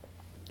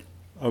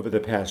Over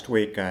the past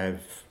week,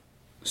 I've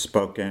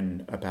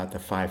spoken about the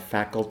 5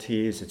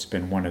 faculties. It's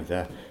been one of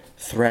the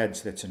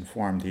threads that's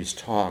informed these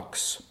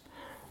talks.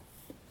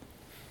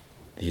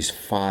 These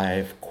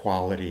 5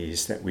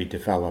 qualities that we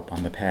develop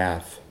on the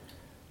path: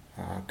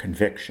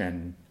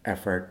 conviction,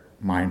 effort,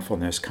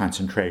 mindfulness,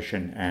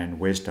 concentration, and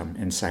wisdom,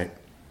 insight.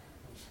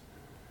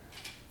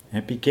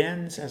 It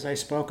begins, as I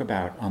spoke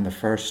about in the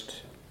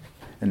first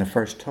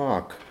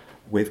talk,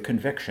 with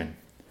conviction.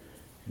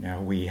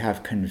 We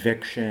have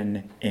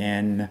conviction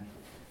in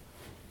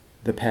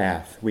the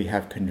path. We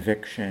have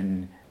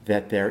conviction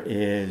that there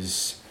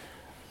is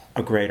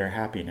a greater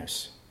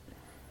happiness.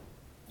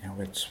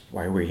 It's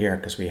why we're here,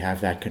 because we have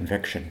that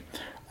conviction.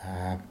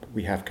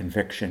 We have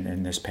conviction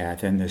in this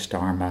path, in this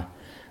dharma,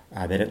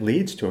 that it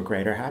leads to a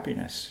greater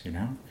happiness.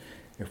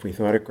 If we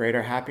thought a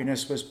greater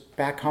happiness was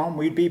back home,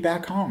 we'd be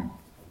back home.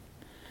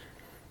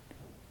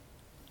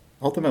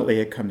 Ultimately,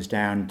 it comes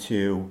down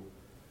to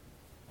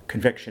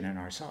conviction in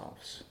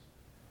ourselves,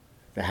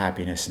 the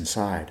happiness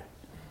inside.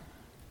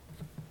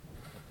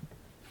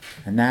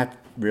 And that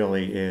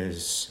really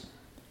is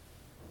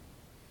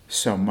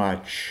so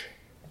much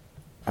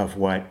of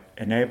what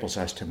enables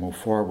us to move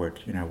forward.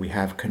 We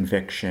have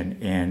conviction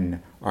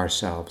in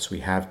ourselves.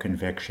 We have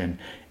conviction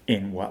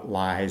in what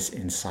lies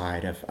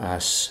inside of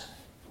us.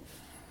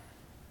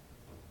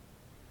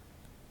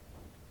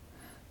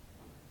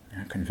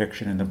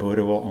 Conviction in the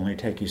Buddha will only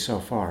take you so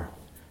far.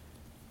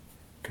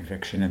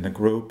 Conviction in the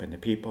group and the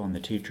people and the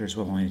teachers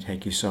will only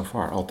take you so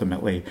far.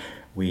 Ultimately,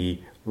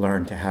 we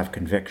learn to have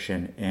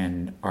conviction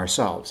in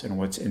ourselves and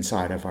what's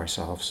inside of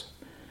ourselves.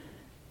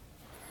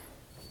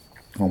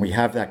 When we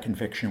have that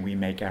conviction, we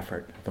make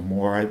effort. The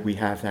more we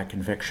have that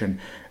conviction,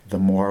 the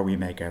more we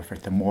make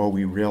effort. The more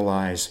we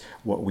realize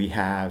what we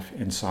have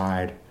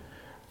inside,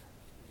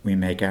 we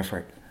make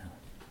effort.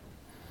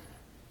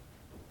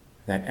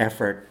 That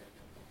effort,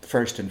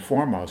 first and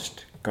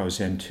foremost, goes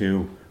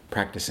into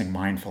practicing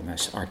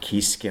mindfulness, our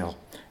key skill.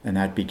 And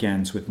that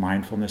begins with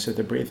mindfulness of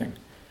the breathing.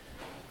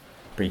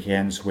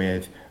 Begins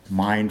with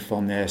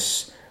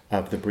mindfulness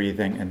of the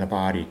breathing and the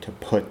body, to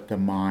put the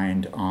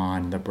mind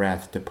on the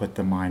breath, to put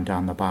the mind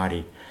on the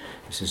body.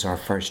 This is our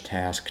first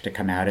task, to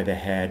come out of the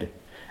head,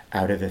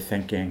 out of the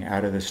thinking,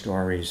 out of the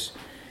stories,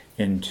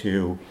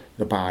 into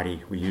the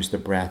body. We use the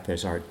breath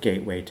as our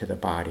gateway to the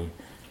body.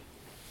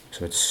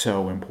 So it's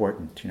so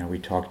important. We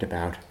talked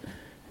about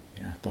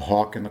the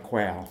hawk and the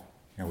quail.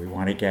 We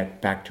want to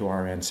get back to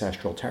our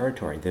ancestral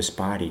territory, this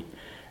body.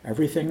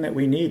 Everything that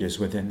we need is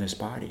within this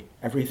body.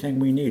 Everything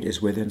we need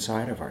is within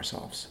inside of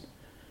ourselves.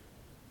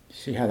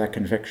 See how that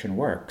conviction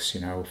works.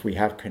 If we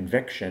have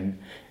conviction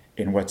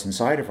in what's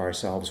inside of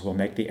ourselves, we'll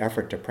make the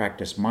effort to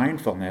practice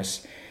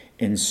mindfulness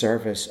in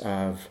service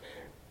of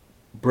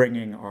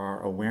bringing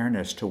our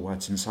awareness to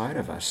what's inside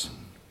of us.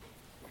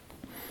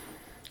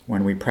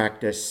 When we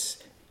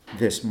practice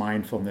this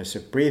mindfulness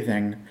of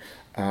breathing,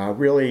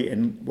 really,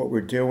 what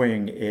we're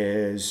doing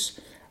is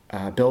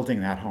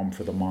building that home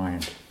for the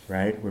mind,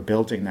 right? We're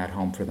building that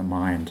home for the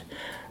mind.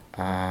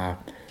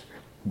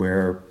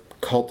 We're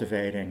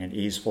cultivating an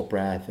easeful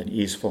breath, an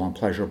easeful and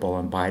pleasurable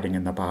abiding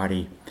in the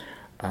body,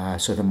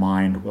 so the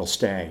mind will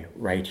stay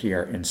right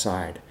here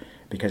inside,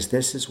 because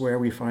this is where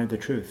we find the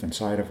truth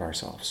inside of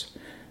ourselves.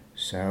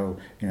 So,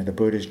 the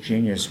Buddha's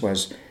genius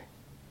was,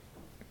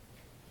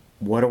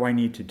 what do I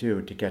need to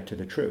do to get to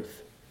the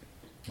truth?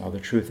 Well,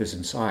 the truth is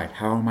inside.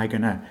 How am I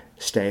going to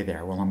stay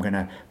there? Well, I'm going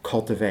to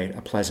cultivate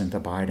a pleasant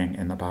abiding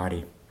in the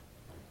body.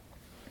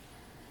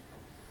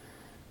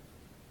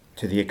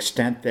 To the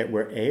extent that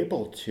we're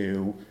able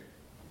to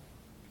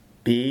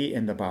be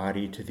in the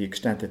body, to the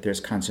extent that there's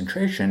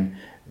concentration,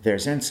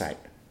 there's insight.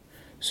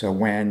 So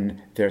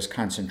when there's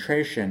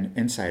concentration,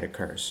 insight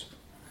occurs.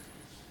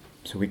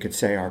 So we could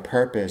say our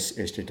purpose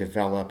is to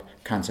develop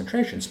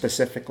concentration,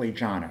 specifically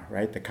jhana,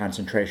 right? The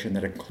concentration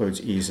that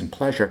includes ease and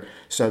pleasure,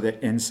 so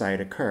that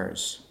insight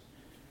occurs.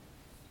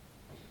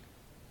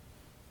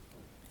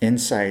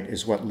 Insight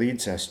is what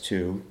leads us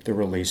to the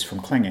release from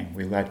clinging.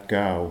 We let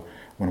go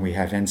when we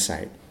have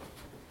insight.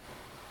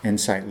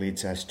 Insight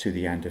leads us to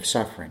the end of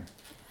suffering.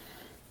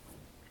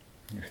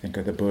 You think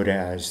of the Buddha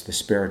as the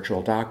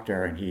spiritual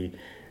doctor, and he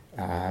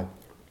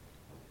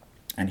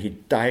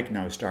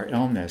diagnosed our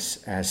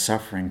illness as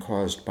suffering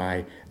caused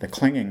by the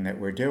clinging that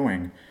we're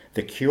doing.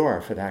 The cure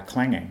for that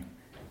clinging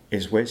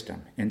is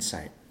wisdom,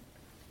 insight.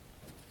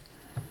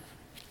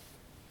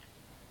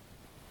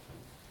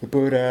 The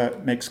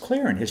Buddha makes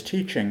clear in his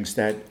teachings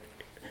that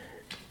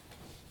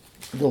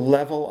the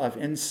level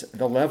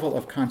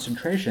of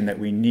concentration that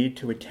we need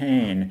to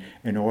attain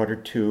in order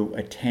to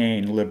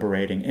attain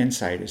liberating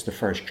insight is the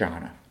first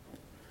jhana.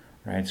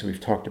 Right? So we've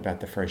talked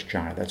about the first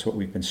jhana. That's what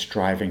we've been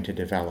striving to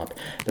develop.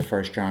 The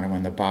first jhana,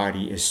 when the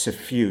body is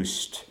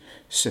suffused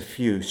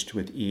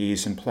with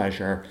ease and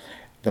pleasure,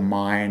 the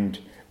mind,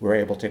 we're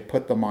able to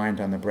put the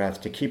mind on the breath,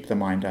 to keep the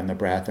mind on the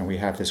breath, and we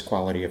have this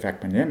quality of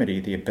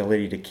equanimity, the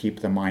ability to keep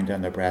the mind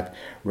on the breath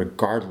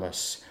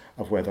regardless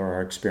of whether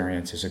our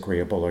experience is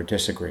agreeable or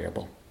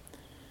disagreeable.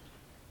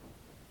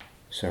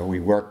 So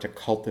we work to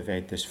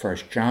cultivate this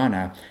first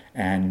jhana,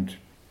 and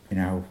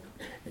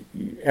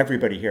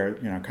everybody here,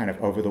 kind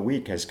of over the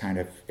week has kind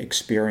of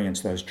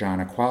experienced those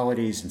jhana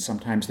qualities, and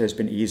sometimes there's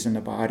been ease in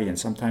the body, and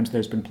sometimes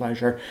there's been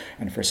pleasure,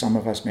 and for some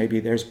of us, maybe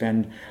there's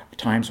been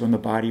times when the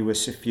body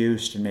was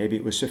suffused, and maybe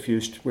it was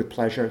suffused with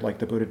pleasure, like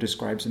the Buddha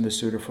describes in the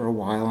sutta, for a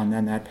while, and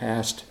then that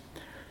passed.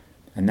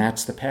 And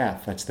that's the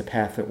path. That's the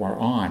path that we're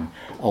on.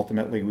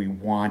 Ultimately, we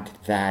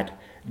want that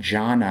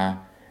jhana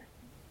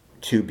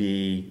to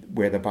be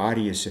where the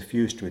body is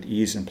suffused with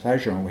ease and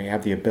pleasure, and we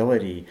have the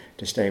ability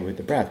to stay with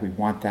the breath. We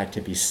want that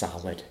to be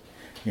solid.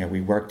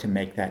 We work to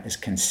make that as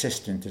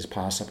consistent as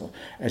possible.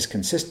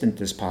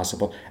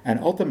 And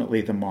ultimately,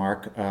 the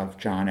mark of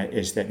jhana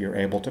is that you're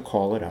able to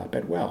call it up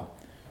at will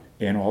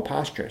in all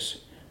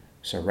postures.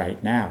 So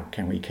right now,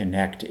 can we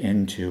connect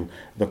into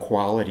the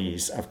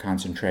qualities of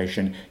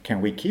concentration? Can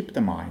we keep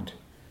the mind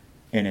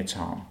in its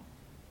home?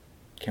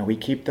 Can we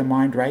keep the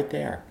mind right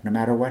there, no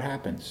matter what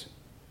happens?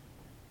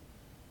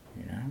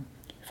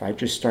 If I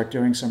just start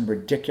doing some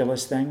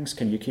ridiculous things,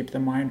 can you keep the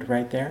mind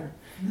right there?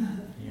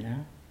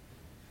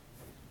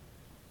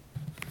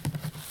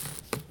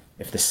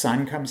 If the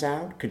sun comes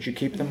out, could you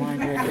keep the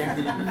mind right there?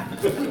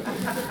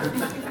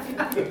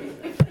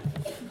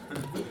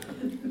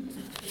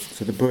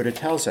 So the Buddha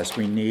tells us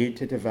we need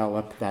to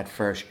develop that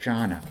first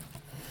jhana.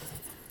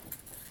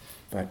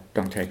 But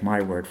don't take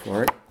my word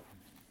for it.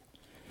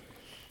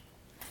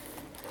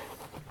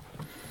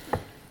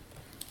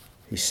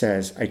 He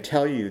says, I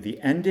tell you, the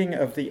ending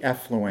of the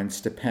effluence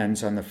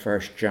depends on the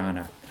first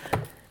jhana.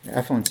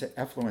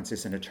 Effluence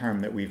isn't a term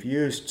that we've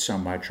used so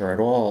much or at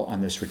all on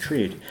this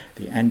retreat.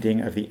 The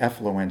ending of the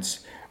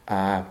effluence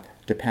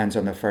depends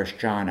on the first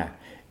jhana.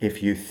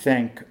 If you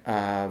think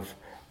of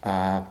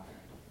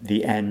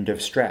the end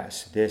of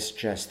stress, this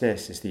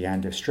is the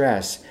end of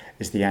stress,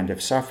 is the end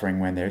of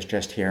suffering when there's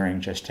just hearing,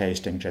 just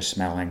tasting, just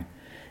smelling.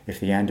 If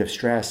the end of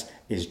stress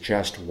is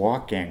just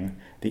walking,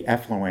 the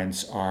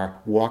effluents are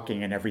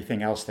walking and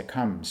everything else that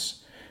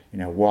comes.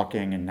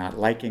 Walking and not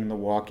liking the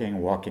walking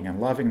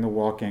and loving the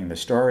walking, the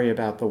story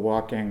about the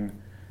walking,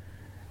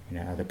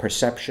 the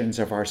perceptions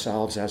of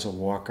ourselves as a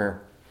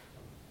walker.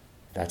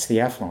 That's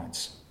the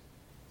effluence.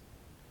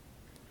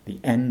 The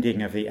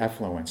ending of the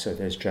effluence, so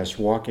there's just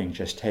walking,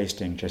 just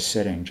tasting, just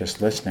sitting,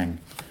 just listening,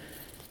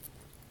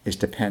 is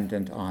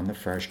dependent on the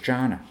first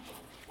jhana.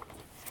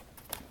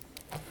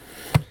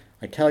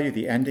 I tell you,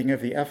 the ending of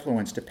the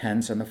effluence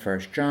depends on the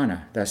first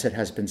jhana. Thus it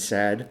has been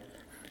said,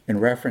 in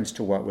reference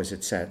to what was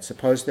it said,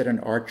 suppose that an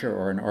archer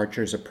or an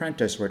archer's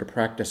apprentice were to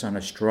practice on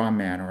a straw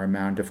man or a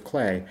mound of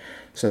clay,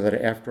 so that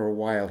after a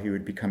while he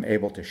would become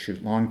able to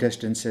shoot long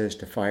distances,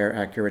 to fire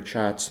accurate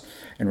shots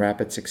in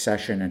rapid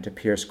succession, and to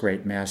pierce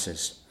great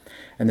masses.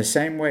 In the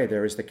same way,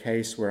 there is the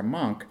case where a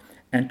monk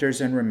enters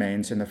and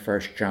remains in the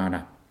first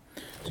jhana.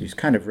 So he's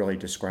kind of really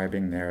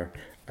describing there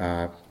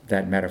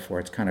that metaphor.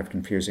 It's kind of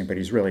confusing, but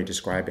he's really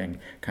describing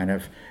kind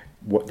of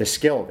the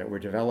skill that we're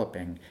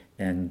developing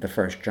in the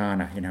first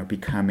jhana,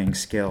 becoming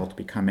skilled,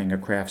 becoming a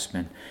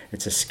craftsman.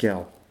 It's a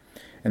skill.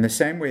 In the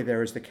same way,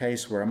 there is the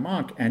case where a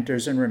monk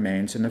enters and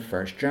remains in the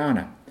first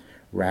jhana.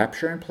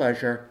 Rapture and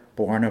pleasure,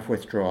 born of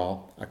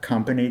withdrawal,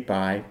 accompanied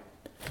by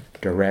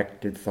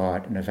directed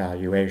thought and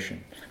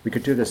evaluation. We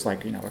could do this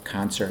like, a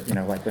concert,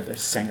 like the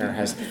singer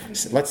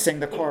has, let's sing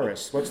the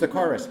chorus. What's the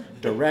chorus?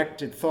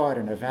 Directed thought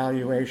and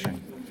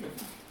evaluation.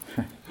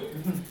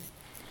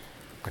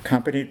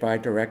 Accompanied by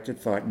directed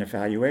thought and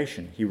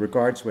evaluation. He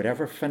regards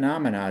whatever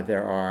phenomena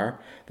there are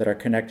that are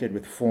connected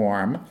with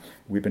form.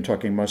 We've been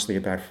talking mostly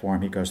about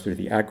form. He goes through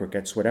the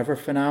aggregates. Whatever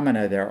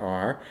phenomena there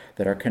are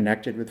that are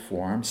connected with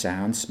form,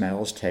 sounds,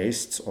 smells,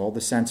 tastes, all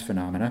the sense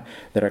phenomena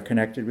that are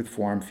connected with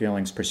form,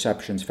 feelings,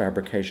 perceptions,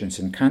 fabrications,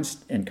 and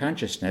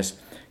consciousness,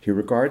 he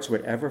regards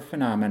whatever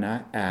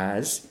phenomena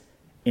as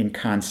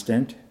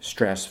inconstant,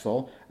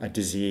 stressful, a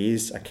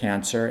disease, a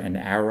cancer, an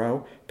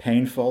arrow,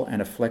 painful, an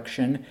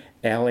affliction,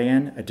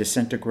 alien, a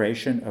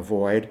disintegration, a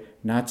void,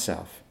 not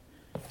self.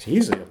 So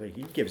he's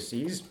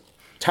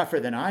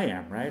tougher than I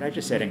am, right? I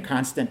just said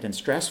inconstant and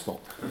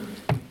stressful.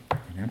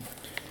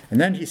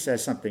 And then he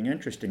says something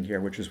interesting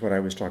here, which is what I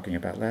was talking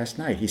about last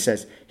night. He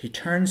says, he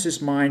turns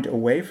his mind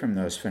away from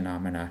those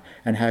phenomena,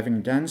 and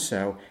having done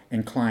so,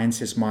 inclines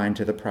his mind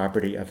to the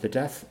property of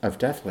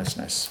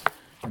deathlessness.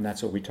 And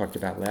that's what we talked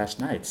about last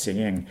night,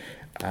 seeing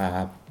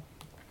the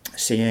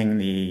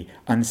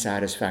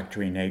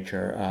unsatisfactory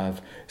nature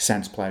of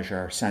sense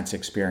pleasure, sense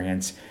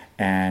experience,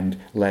 and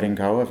letting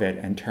go of it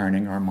and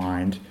turning our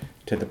mind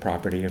to the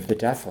property of the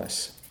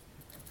deathless.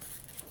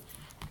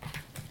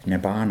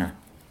 Nibbana.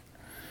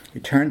 He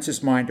turns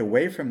his mind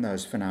away from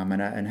those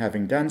phenomena, and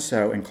having done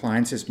so,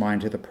 inclines his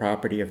mind to the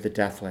property of the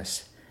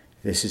deathless.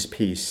 This is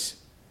peace.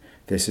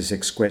 This is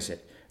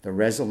exquisite. The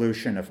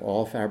resolution of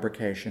all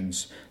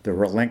fabrications, the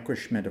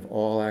relinquishment of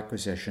all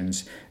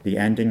acquisitions, the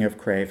ending of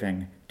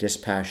craving,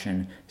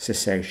 dispassion,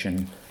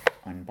 cessation,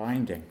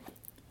 unbinding.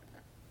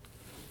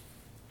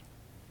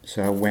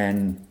 So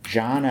when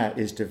jhana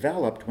is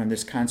developed, when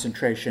this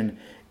concentration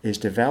is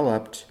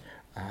developed,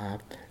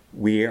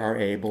 we are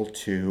able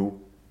to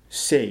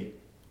see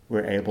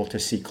we're able to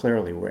see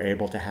clearly, we're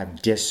able to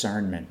have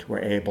discernment, we're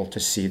able to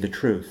see the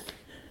truth.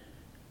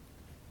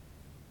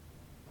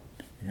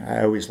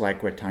 I always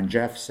like what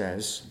Tanjeff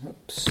says.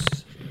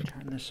 Oops,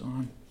 turn this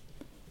on.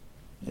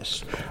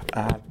 Yes.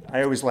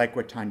 I always like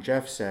what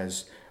Tanjeff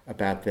says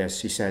about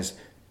this. He says,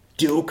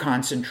 do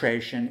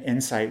concentration,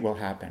 insight will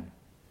happen.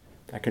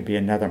 That could be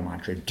another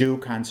mantra. Do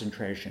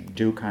concentration,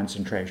 do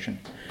concentration.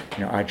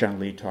 Ajahn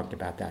Lee talked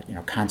about that.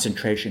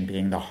 Concentration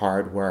being the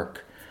hard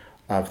work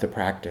of the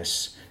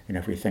practice.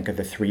 If we think of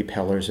the three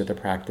pillars of the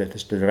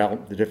practice,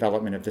 the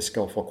development of the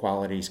skillful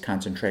qualities,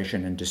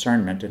 concentration, and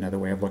discernment, another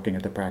way of looking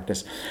at the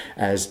practice,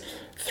 as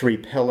three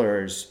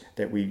pillars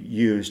that we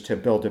use to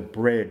build a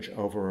bridge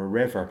over a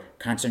river.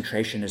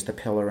 Concentration is the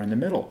pillar in the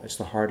middle. It's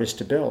the hardest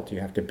to build. You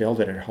have to build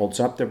it. It holds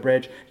up the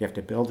bridge. You have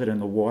to build it in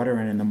the water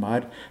and in the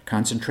mud.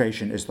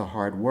 Concentration is the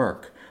hard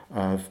work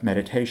of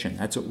meditation.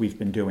 That's what we've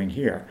been doing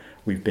here.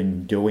 We've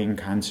been doing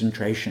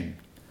concentration.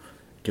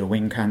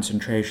 Doing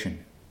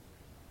concentration.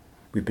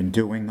 We've been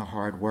doing the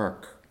hard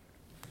work.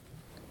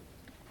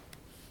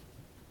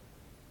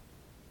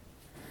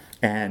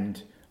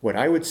 And what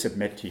I would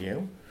submit to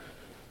you,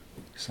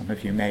 some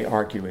of you may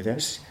argue with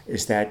this,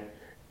 is that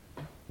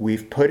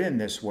we've put in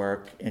this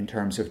work in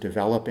terms of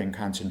developing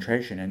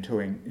concentration, in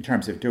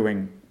terms of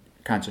doing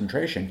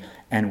concentration,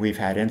 and we've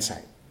had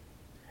insight.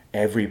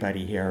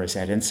 Everybody here has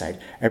had insight.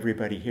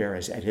 Everybody here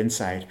has had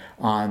insight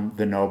on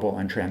the noble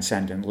and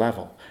transcendent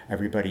level.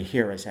 Everybody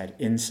here has had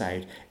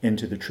insight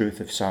into the truth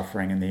of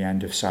suffering and the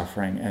end of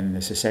suffering and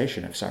the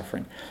cessation of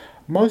suffering.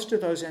 Most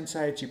of those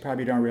insights you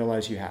probably don't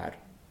realize you had.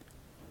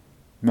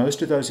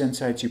 Most of those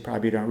insights you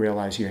probably don't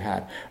realize you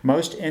had.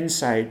 Most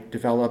insight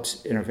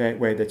develops in a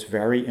way that's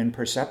very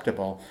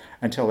imperceptible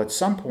until at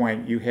some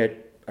point you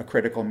hit a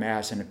critical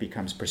mass and it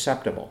becomes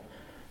perceptible.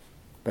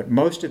 But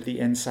most of the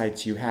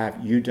insights you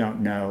have, you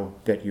don't know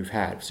that you've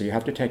had. So you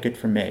have to take it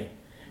from me.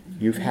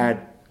 You've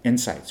had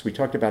insights. We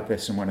talked about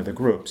this in one of the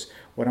groups.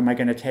 What am I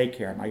going to take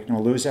here? Am I going to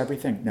lose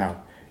everything?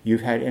 No.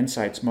 You've had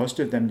insights.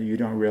 Most of them you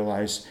don't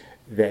realize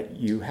that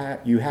you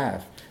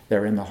have.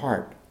 They're in the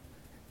heart.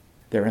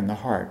 They're in the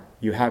heart.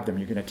 You have them.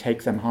 You're going to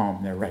take them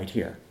home. They're right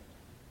here.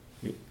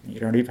 You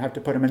don't even have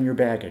to put them in your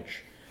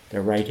baggage.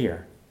 They're right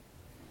here.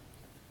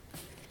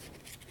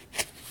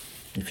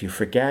 If you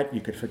forget, you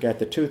could forget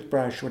the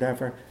toothbrush,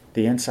 whatever,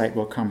 the insight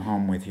will come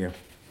home with you.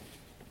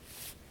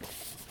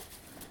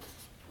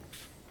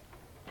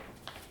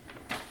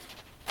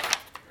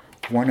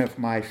 One of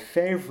my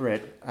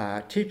favorite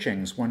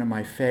teachings, one of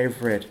my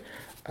favorite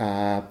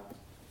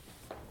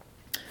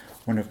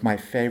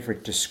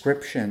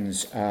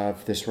descriptions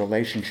of this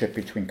relationship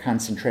between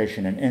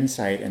concentration and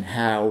insight, and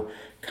how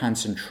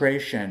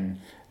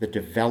concentration, the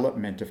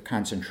development of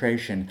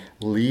concentration,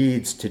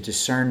 leads to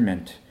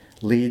discernment.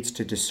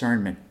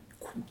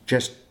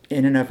 Just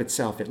in and of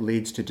itself, it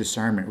leads to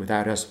discernment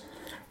without us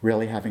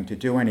really having to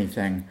do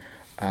anything.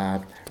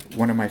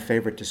 One of my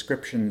favorite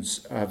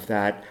descriptions of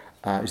that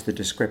is the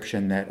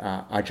description that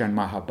Ajahn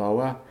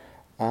Mahaboa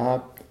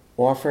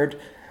offered.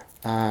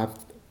 And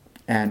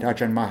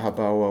Ajahn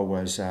Mahaboa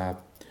was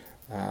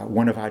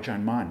one of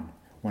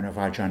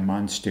Ajahn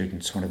Mun's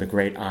students, one of the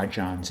great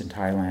Ajahns in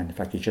Thailand. In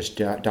fact, he just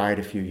died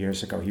a few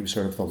years ago. He was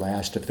sort of the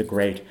last of the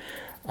great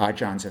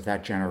Ajahns of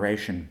that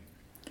generation.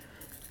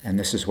 And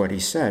this is what he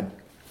said.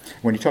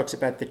 When he talks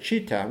about the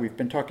citta, we've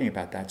been talking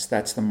about that. So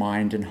that's the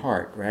mind and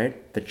heart,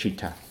 right? The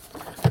citta.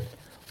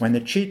 When the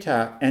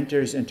citta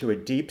enters into a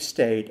deep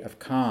state of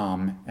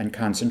calm and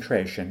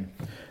concentration,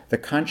 the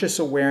conscious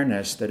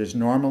awareness that is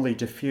normally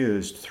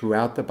diffused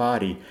throughout the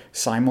body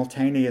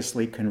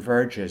simultaneously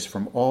converges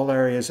from all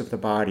areas of the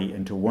body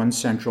into one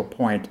central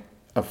point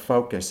of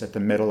focus at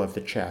the middle of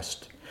the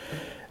chest.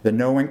 The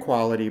knowing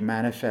quality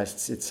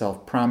manifests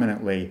itself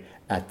prominently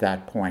at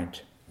that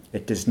point.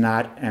 It does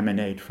not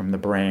emanate from the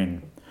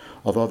brain.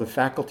 Although the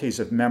faculties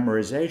of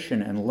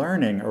memorization and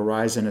learning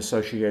arise in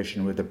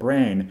association with the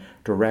brain,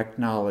 direct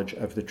knowledge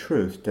of the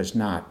truth does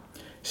not.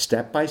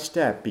 Step by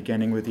step,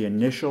 beginning with the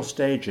initial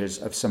stages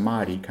of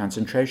samadhi,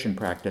 concentration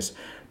practice,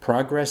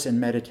 progress in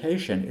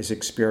meditation is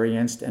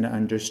experienced and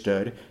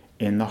understood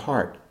in the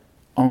heart,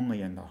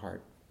 only in the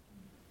heart.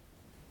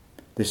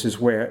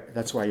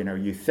 That's why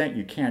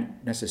you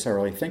can't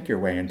necessarily think your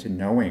way into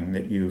knowing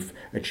that you've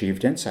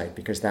achieved insight,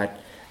 because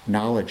that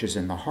knowledge is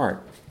in the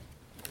heart.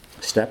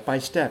 Step by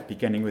step,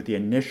 beginning with the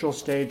initial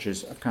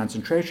stages of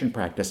concentration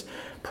practice,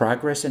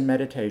 progress in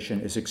meditation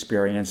is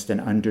experienced and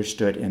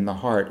understood in the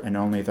heart, and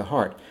only the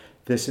heart.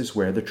 This is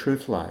where the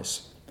truth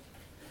lies.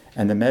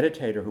 And the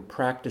meditator who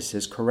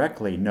practices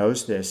correctly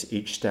knows this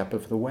each step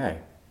of the way.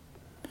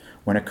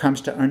 When it comes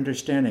to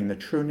understanding the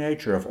true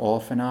nature of all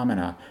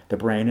phenomena, the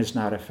brain is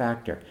not a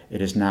factor. It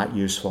is not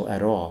useful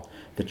at all.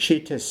 The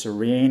citta's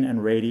serene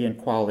and radiant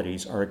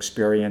qualities are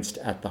experienced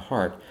at the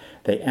heart.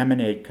 They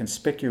emanate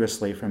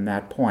conspicuously from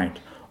that point.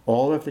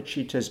 All of the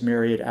citta's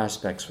myriad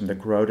aspects, from the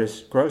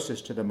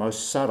grossest to the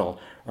most subtle,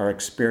 are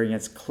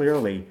experienced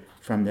clearly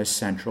from this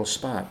central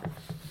spot.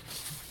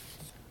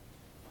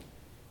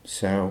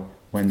 So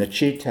when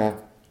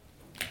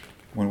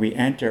we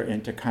enter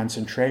into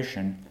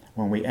concentration,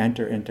 when we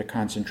enter into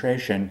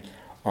concentration,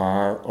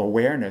 our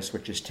awareness,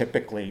 which is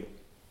typically,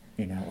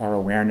 our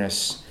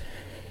awareness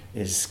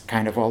is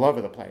kind of all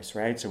over the place,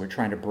 right? So we're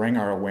trying to bring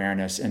our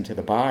awareness into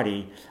the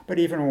body, but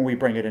even when we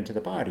bring it into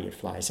the body, it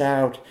flies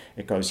out,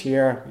 it goes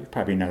here. You've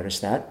probably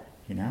noticed that,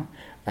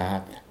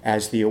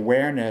 as the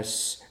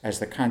awareness, as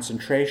the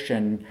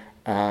concentration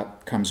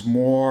comes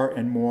more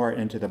and more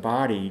into the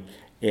body,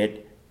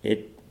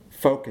 it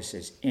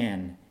focuses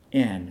in,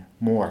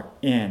 more,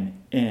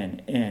 in,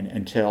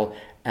 until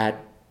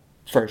at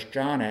first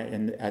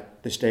jhana,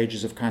 at that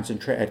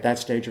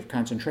stage of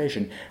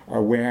concentration, our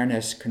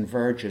awareness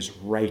converges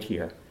right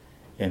here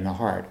in the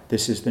heart.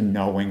 This is the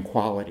knowing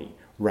quality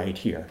right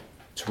here.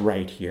 It's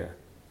right here.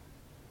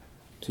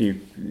 So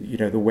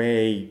the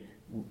way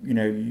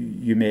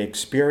you may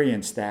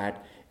experience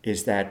that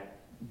is that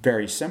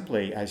very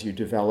simply, as you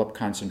develop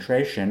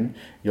concentration,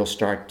 you'll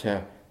start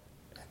to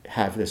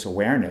have this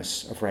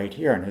awareness of right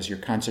here. And as your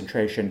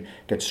concentration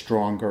gets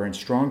stronger and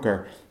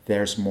stronger,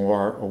 there's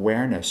more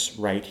awareness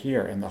right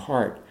here in the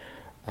heart.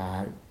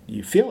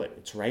 You feel it.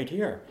 It's right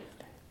here.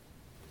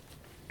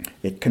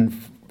 It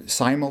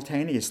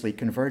simultaneously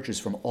converges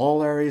from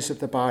all areas of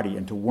the body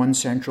into one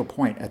central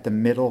point at the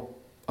middle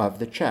of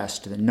the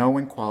chest. The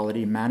knowing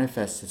quality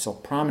manifests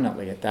itself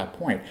prominently at that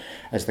point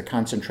as the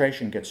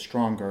concentration gets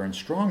stronger and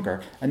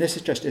stronger. And this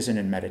just isn't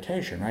in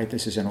meditation, right?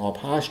 This is in all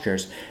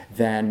postures.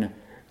 Then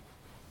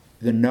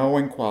the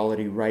knowing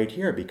quality right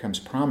here becomes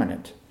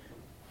prominent.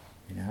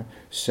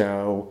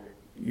 So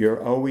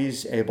you're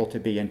always able to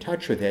be in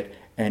touch with it,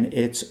 and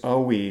it's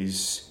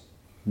always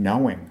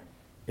knowing.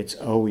 It's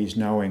always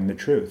knowing the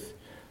truth.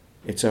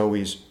 It's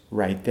always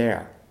right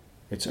there.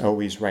 It's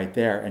always right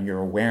there, and your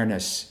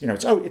awareness,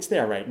 it's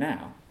there right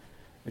now.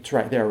 It's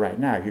right there right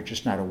now. You're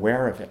just not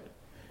aware of it.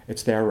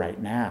 It's there right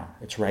now.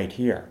 It's right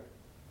here.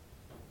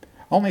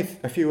 Only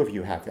a few of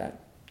you have that.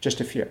 Just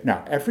a few.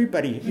 No,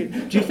 everybody.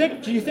 Do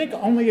you think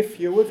only a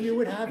few of you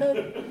would have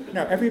it?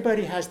 No,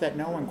 everybody has that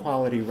knowing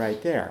quality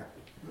right there.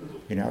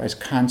 As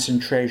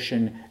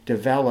concentration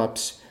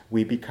develops,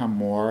 we become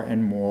more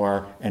and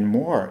more and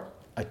more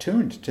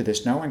attuned to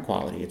this knowing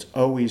quality. It's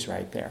always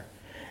right there.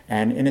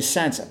 And in a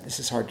sense, this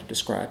is hard to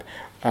describe,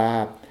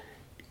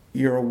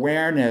 your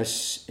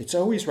awareness, it's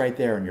always right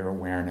there in your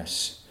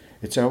awareness.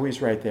 It's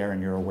always right there in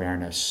your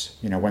awareness,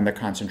 when the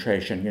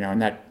concentration,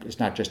 and that is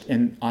not just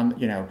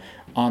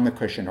on the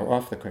cushion or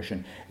off the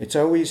cushion. It's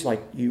always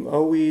like you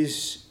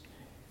always,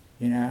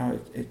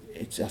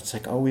 it's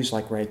like always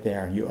like right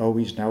there, and you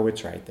always know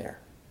it's right there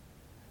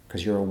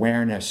because your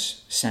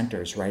awareness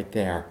centers right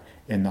there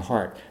in the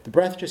heart. The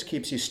breath just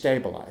keeps you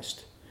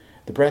stabilized.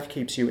 The breath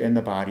keeps you in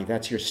the body.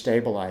 That's your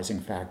stabilizing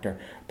factor.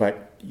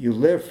 But you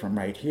live from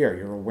right here.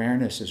 Your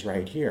awareness is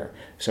right here.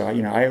 So,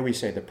 I always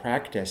say the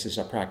practice is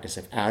a practice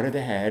of out of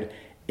the head,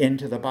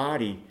 into the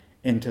body,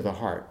 into the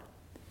heart.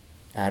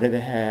 Out of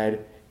the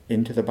head,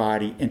 into the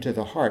body, into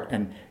the heart.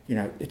 And,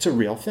 it's a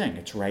real thing.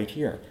 It's right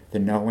here. The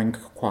knowing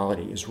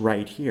quality is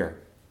right here.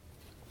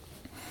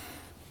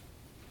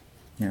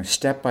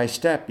 Step by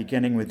step,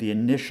 beginning with the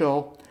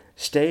initial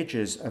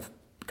stages of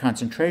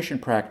concentration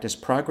practice,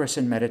 progress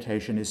in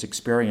meditation is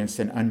experienced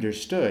and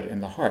understood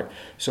in the heart.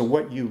 So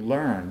what you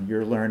learn,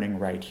 you're learning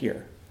right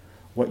here.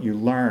 What you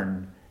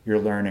learn, you're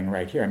learning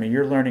right here.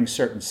 You're learning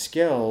certain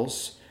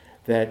skills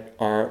that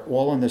are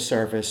all in the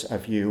service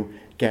of you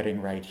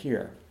getting right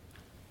here.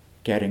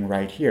 Getting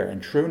right here.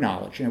 And true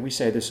knowledge, we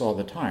say this all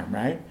the time,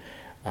 right?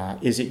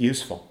 Is it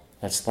useful?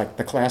 That's like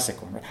the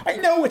classic one. Right? I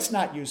know it's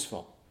not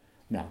useful.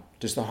 No.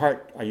 Does the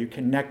heart, are you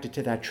connected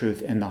to that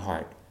truth in the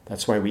heart?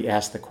 That's why we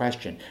ask the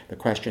question. The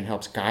question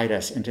helps guide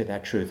us into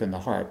that truth in the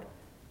heart.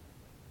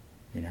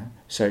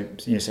 So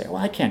you say,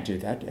 I can't do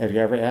that. Have you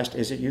ever asked,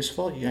 is it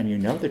useful? And you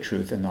know the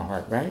truth in the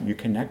heart, right? You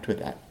connect with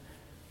that.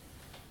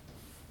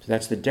 So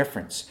that's the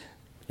difference.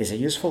 Is it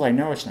useful? I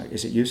know it's not.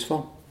 Is it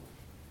useful?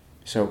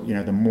 So,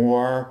 the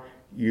more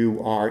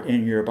you are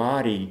in your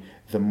body,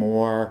 the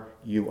more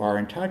you are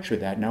in touch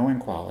with that knowing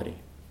quality.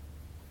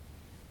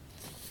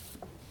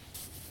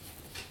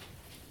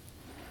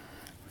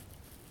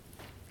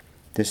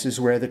 This is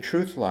where the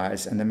truth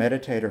lies, and the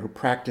meditator who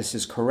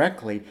practices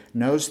correctly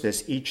knows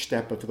this each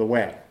step of the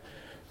way.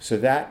 So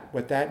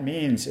what that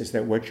means is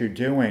that what you're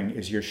doing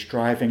is you're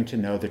striving to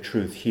know the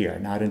truth here,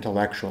 not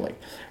intellectually.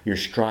 You're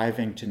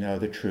striving to know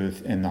the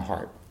truth in the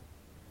heart.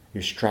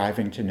 You're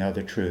striving to know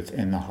the truth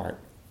in the heart.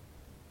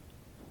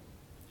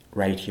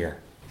 Right here.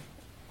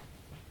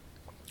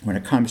 When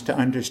it comes to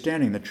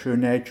understanding the true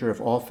nature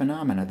of all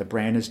phenomena, the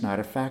brain is not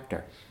a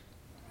factor.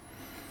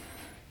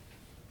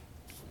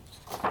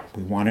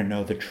 We want to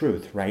know the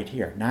truth right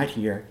here, not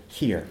here,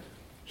 here,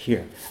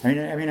 here. I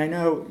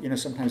know,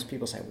 sometimes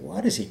people say,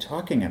 what is he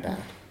talking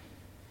about?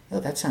 Oh,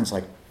 that sounds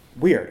like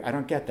weird. I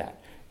don't get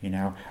that.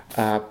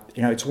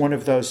 It's one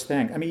of those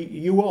things.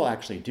 You all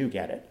actually do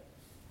get it.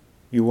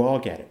 You all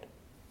get it.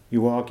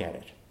 You all get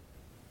it.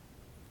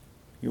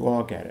 You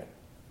all get it.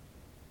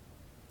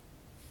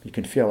 You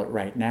can feel it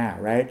right now,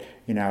 right?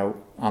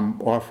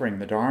 I'm offering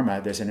the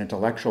Dharma. There's an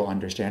intellectual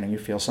understanding. You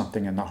feel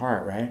something in the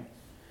heart, right?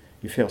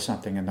 You feel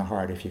something in the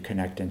heart if you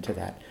connect into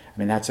that. I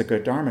mean, that's a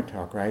good Dharma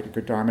talk, right? A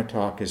good Dharma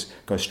talk is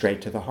go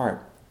straight to the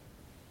heart.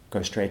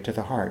 Go straight to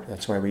the heart.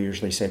 That's why we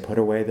usually say put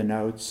away the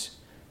notes.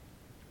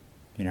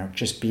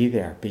 Just be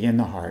there. Be in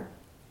the heart.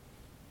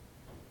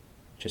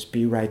 Just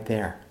be right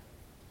there.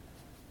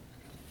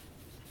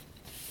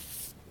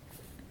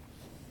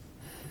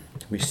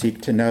 We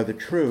seek to know the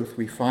truth.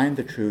 We find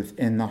the truth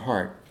in the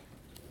heart.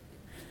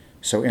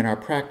 So in our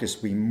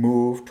practice, we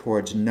move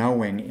towards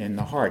knowing in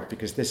the heart,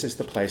 because this is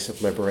the place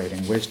of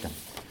liberating wisdom.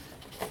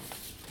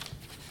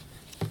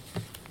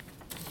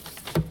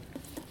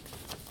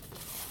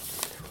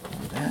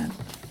 That.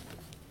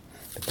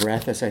 The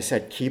breath, as I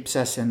said, keeps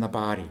us in the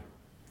body.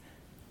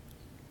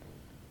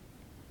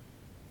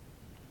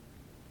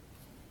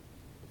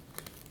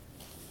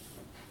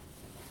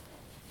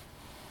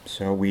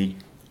 So we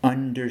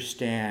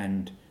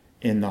understand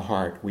in the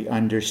heart. We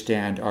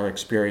understand our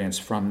experience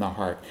from the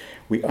heart.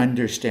 We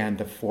understand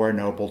the Four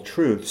Noble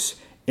Truths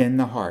in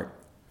the heart,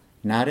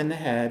 not in the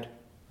head.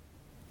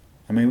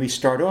 I mean, we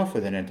start off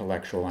with an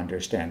intellectual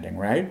understanding,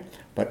 right?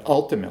 But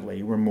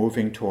ultimately, we're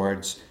moving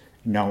towards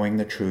knowing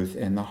the truth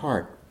in the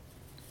heart.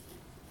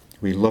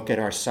 We look at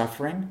our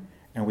suffering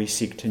and we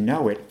seek to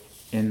know it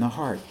in the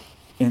heart,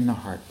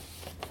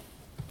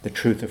 the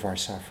truth of our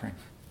suffering.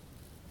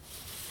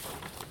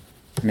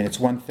 I mean,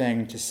 it's one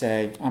thing to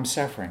say, I'm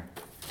suffering.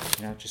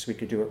 Just we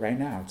could do it right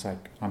now. It's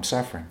like, I'm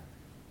suffering.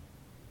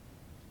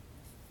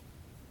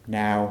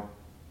 Now,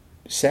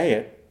 say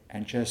it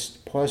and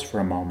just pause for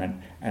a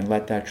moment and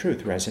let that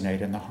truth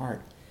resonate in the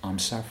heart. I'm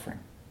suffering.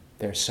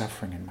 There's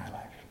suffering in my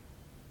life.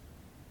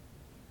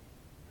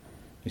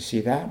 You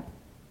see that?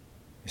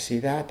 You see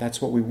that?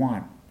 That's what we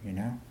want,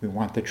 We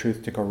want the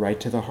truth to go right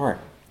to the heart.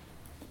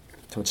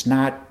 So it's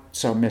not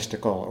so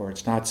mystical, or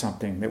it's not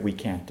something that we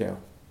can't do.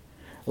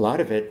 A lot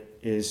of it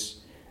is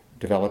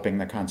developing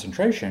the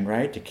concentration,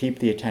 right? To keep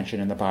the attention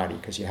in the body,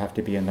 because you have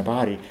to be in the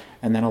body.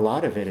 And then a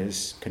lot of it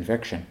is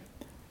conviction.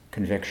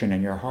 Conviction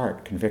in your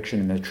heart. Conviction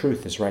in the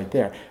truth is right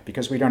there.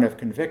 Because we don't have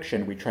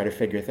conviction, we try to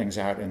figure things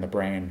out in the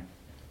brain,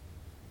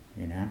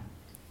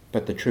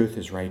 But the truth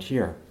is right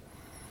here.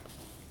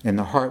 In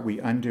the heart,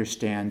 we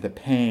understand the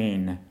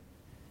pain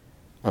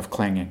of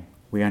clinging.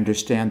 We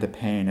understand the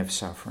pain of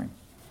suffering.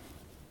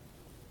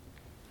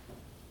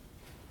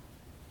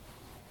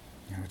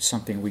 It's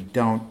something we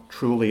don't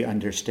truly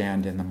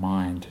understand in the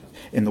mind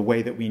in the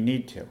way that we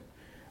need to.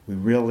 We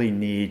really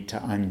need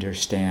to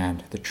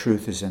understand. The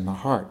truth is in the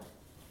heart.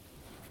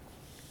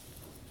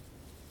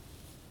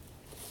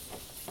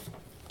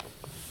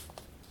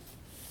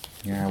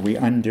 We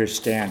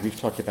understand, we've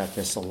talked about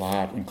this a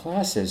lot in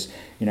classes,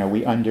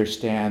 we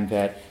understand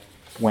that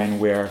when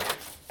we're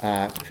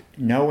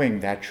knowing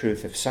that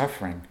truth of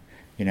suffering,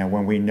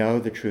 when we know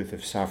the truth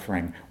of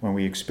suffering, when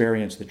we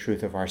experience the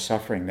truth of our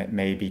suffering that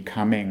may be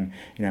coming,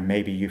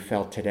 maybe you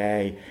felt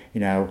today,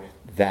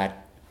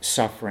 that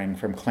suffering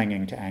from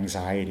clinging to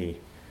anxiety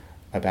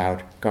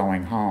about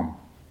going home,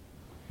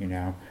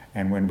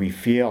 and when we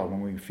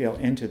feel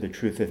into the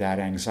truth of that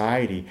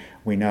anxiety,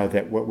 we know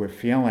that what we're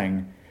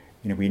feeling,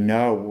 we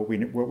know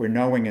what we're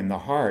knowing in the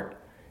heart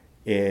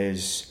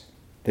is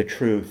the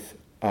truth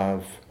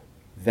of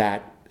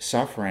that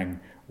suffering,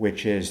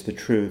 which is the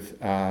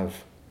truth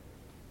of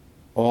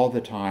all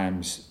the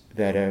times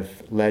that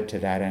have led to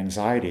that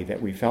anxiety,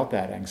 that we felt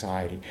that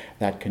anxiety,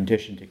 that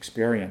conditioned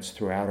experience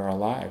throughout our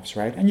lives,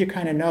 right? And you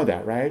kind of know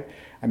that, right?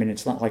 I mean,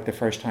 it's not like the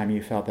first time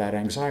you felt that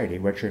anxiety.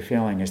 What you're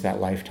feeling is that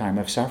lifetime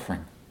of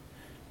suffering.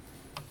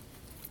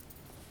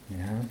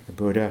 The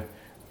Buddha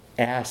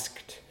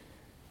asked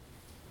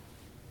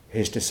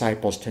his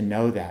disciples to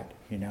know that,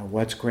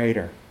 what's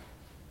greater?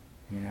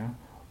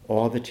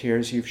 All the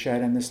tears you've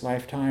shed in this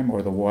lifetime,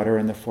 or the water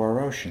in the four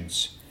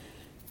oceans?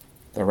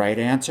 The right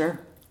answer?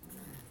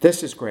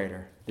 This is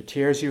greater. The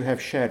tears you have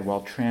shed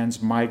while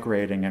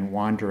transmigrating and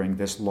wandering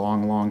this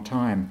long, long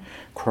time,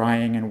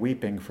 crying and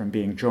weeping from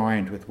being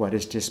joined with what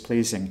is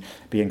displeasing,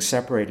 being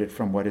separated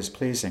from what is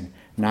pleasing,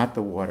 not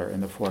the water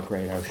in the four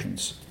great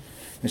oceans.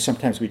 And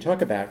sometimes we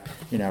talk about,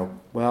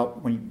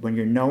 when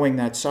you're knowing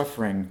that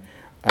suffering,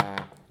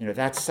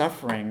 that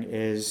suffering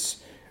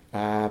is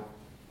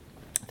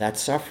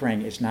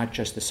not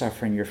just the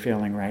suffering you're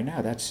feeling right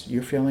now. That's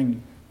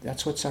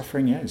what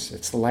suffering is.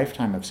 It's the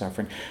lifetime of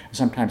suffering.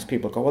 Sometimes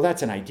people go, well,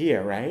 that's an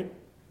idea, right?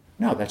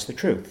 No, that's the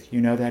truth.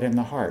 You know that in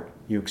the heart.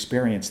 You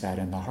experience that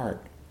in the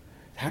heart.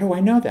 How do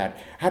I know that?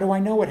 How do I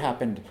know what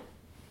happened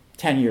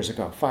 10 years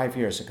ago, 5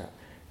 years ago,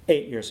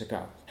 8 years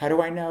ago? How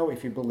do I know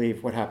if you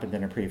believe what happened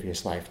in a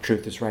previous life?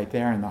 Truth is right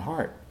there in the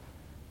heart.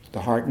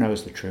 The heart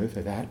knows the truth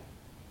of that.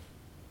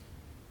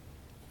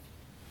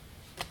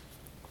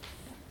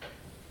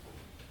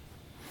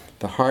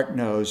 The heart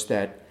knows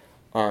that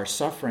our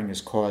suffering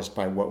is caused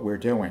by what we're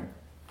doing.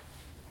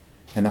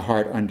 And the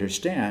heart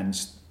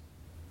understands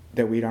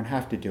that we don't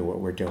have to do what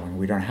we're doing.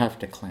 We don't have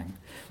to cling.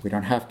 We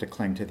don't have to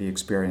cling to the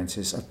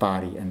experiences of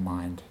body and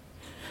mind.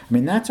 I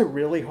mean, that's a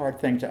really hard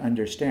thing to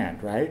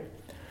understand, right?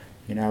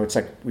 It's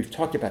like we've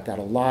talked about that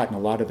a lot in a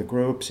lot of the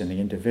groups and the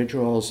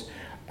individuals,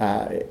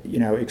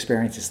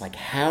 experiences like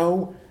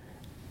how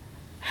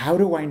how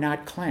do I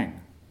not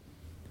cling?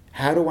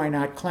 How do I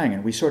not cling?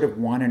 And we sort of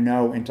want to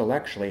know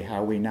intellectually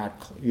how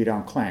you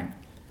don't cling.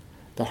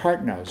 The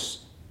heart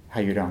knows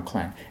how you don't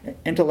cling.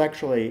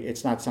 Intellectually,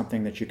 it's not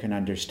something that you can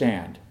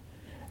understand.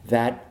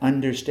 That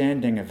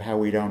understanding of how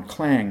we don't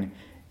cling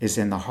is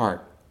in the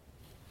heart.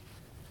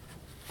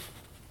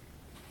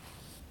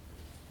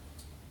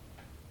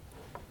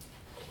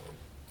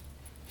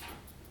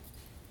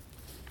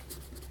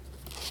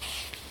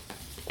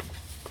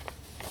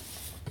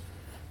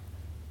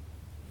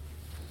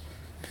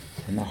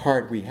 In the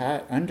heart, we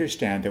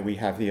understand that we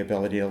have the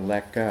ability to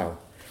let go.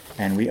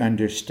 And we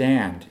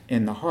understand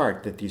in the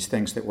heart that these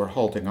things that we're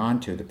holding on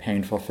to, the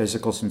painful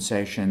physical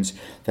sensations,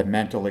 the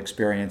mental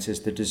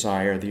experiences, the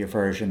desire, the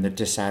aversion, the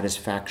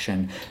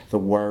dissatisfaction, the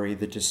worry,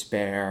 the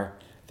despair,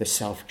 the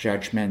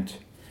self-judgment,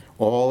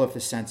 all of the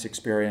sense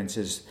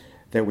experiences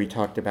that we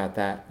talked about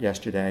that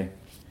yesterday,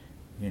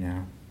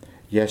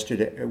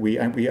 Yesterday,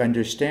 we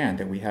understand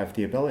that we have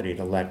the ability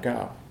to let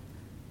go.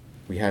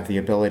 We have the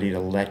ability to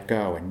let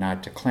go and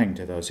not to cling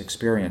to those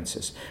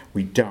experiences.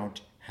 We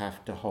don't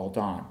have to hold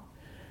on.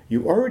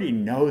 You already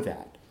know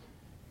that.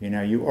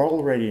 You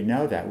already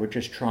know that. We're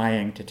just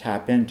trying to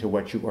tap into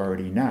what you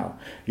already know.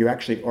 You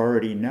actually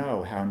already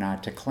know how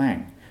not to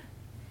cling.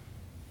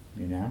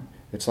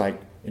 It's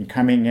like in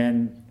coming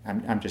in, I'm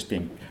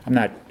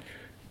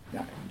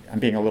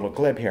being a little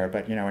glib here,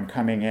 but in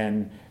coming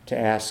in to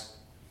ask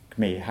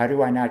me, how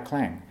do I not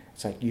cling?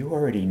 It's like, you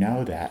already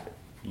know that.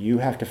 You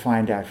have to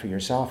find out for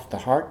yourself. The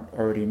heart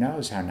already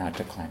knows how not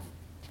to cling.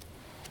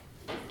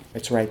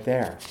 It's right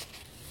there.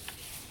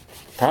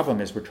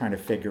 Problem is we're trying to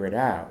figure it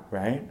out,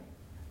 right?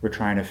 We're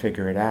trying to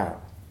figure it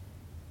out.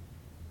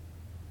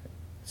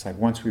 It's like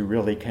once we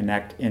really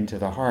connect into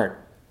the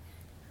heart,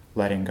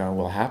 letting go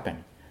will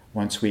happen.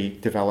 Once we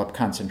develop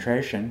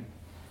concentration,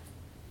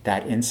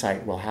 that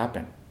insight will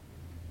happen.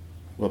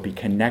 We'll be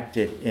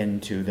connected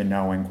into the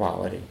knowing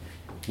quality.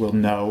 We'll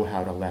know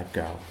how to let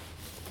go.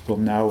 We'll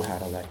know how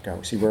to let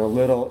go. See, we're a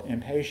little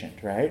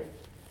impatient, right?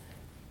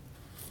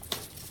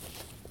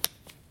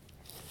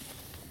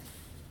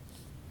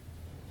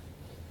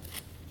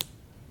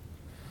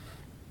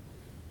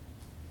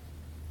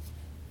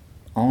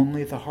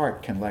 Only the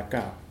heart can let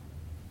go.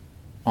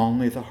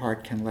 Only the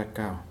heart can let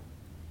go.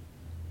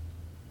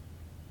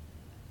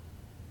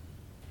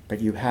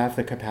 But you have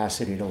the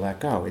capacity to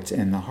let go. It's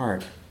in the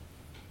heart.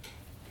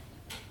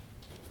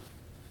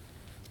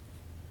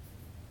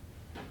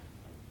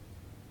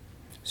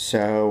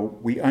 So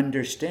we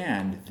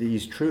understand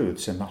these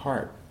truths in the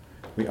heart.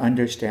 We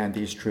understand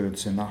these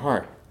truths in the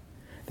heart.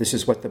 This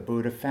is what the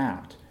Buddha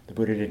found. The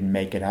Buddha didn't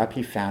make it up.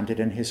 He found it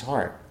in his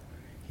heart.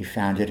 He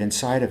found it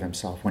inside of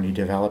himself. When he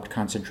developed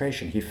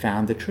concentration, he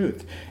found the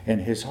truth in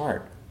his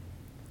heart.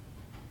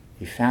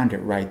 He found it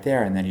right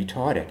there, and then he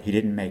taught it. He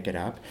didn't make it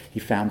up. He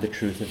found the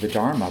truth of the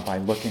Dharma by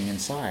looking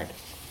inside.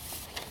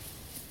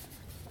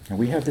 And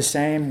we have the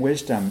same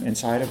wisdom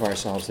inside of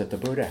ourselves that the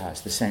Buddha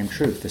has, the same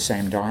truth, the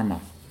same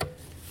Dharma.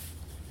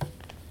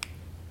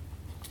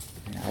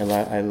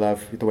 I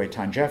love the way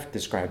Tanjev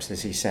describes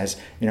this. He says,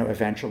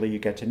 eventually you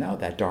get to know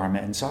that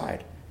Dharma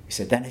inside. He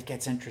said, then it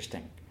gets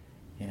interesting.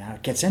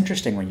 It gets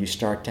interesting when you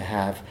start to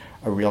have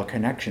a real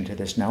connection to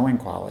this knowing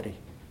quality.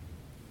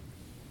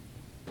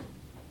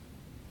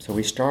 So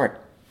we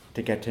start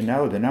to get to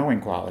know the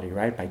knowing quality,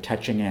 right? By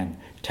touching in,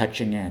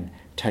 touching in,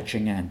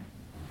 touching in.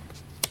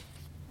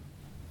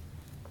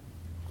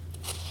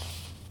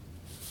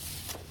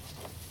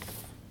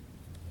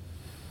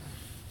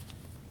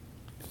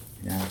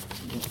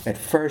 At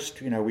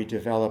first, we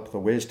develop the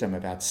wisdom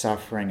about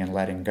suffering and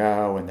letting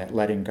go, and that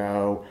letting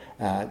go,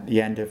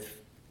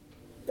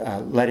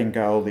 letting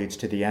go leads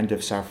to the end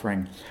of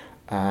suffering.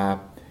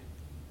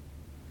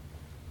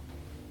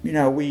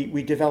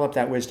 We develop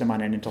that wisdom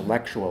on an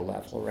intellectual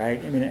level,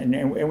 right?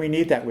 And we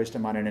need that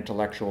wisdom on an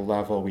intellectual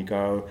level. We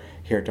go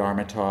hear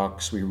Dharma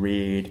talks, we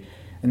read,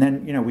 and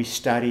then we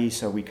study,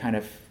 so we kind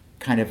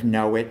of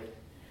know it.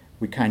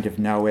 We kind of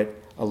know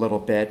it a little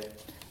bit.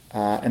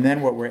 And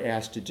then what we're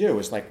asked to do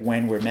is, like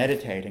when we're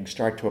meditating,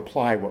 start to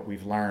apply what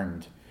we've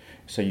learned.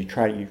 So you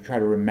try to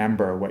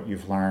remember what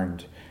you've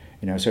learned.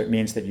 So it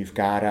means that you've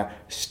got to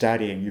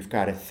study and you've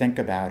got to think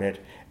about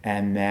it.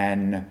 And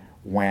then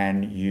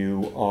when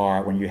you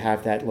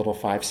have that little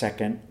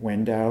 5-second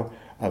window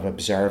of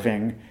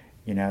observing,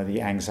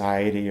 the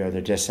anxiety or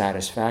the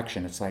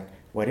dissatisfaction, it's like,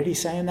 what did he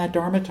say in that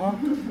Dharma talk?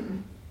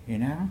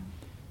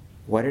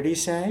 What did he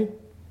say?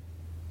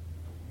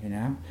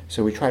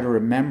 So we try to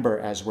remember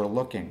as we're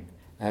looking.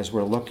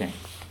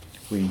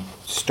 We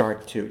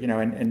start to,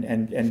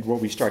 and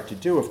what we start to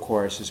do, of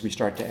course, is we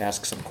start to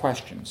ask some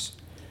questions.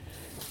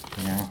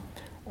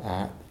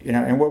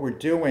 And what we're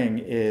doing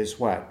is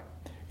what?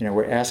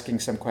 We're asking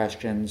some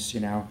questions,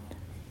 Am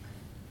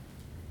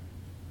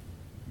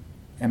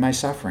I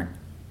suffering?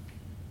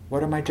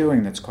 What am I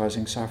doing that's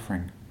causing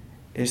suffering?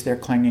 Is there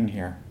clinging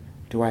here?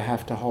 Do I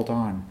have to hold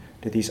on?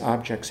 Do these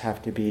objects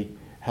have to be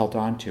held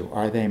on to?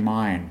 Are they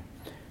mine?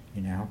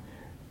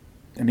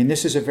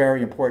 This is a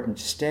very important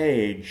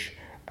stage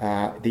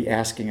the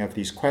asking of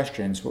these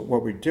questions,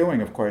 what we're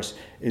doing, of course,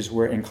 is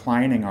we're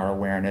inclining our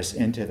awareness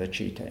into the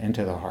citta,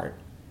 into the heart.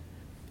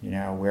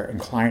 We're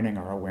inclining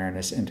our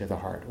awareness into the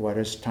heart. What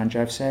does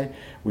Tanjev say?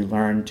 We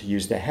learn to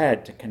use the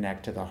head to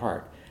connect to the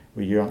heart.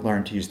 We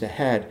learn to use the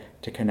head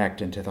to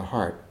connect into the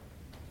heart.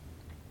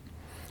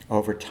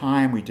 Over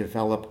time, we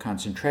develop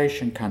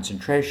concentration.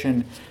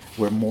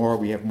 We're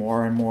more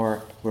and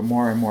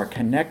more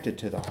connected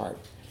to the heart.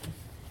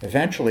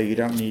 Eventually, you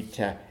don't need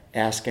to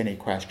ask any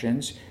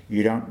questions.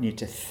 You don't need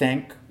to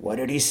think, what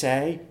did he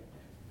say?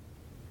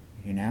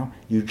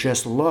 You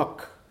just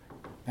look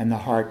and the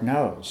heart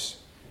knows.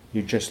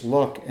 You just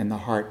look and the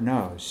heart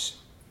knows.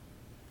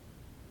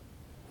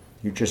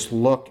 You just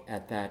look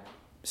at that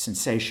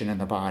sensation in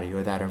the body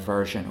or that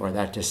aversion or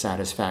that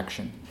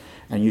dissatisfaction,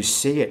 and you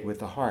see it with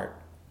the heart.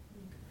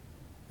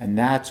 And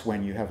that's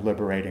when you have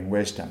liberating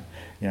wisdom.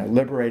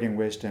 Liberating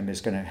wisdom is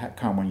going to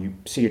come when you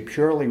see it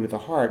purely with the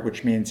heart,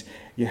 which means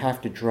you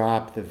have to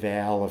drop the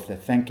veil of the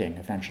thinking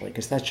eventually,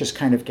 because that's just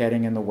kind of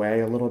getting in the way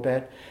a little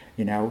bit.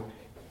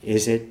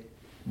 Is it,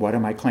 what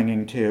am I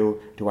clinging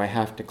to? Do I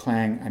have to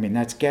cling?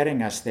 That's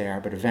getting us there,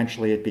 but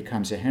eventually it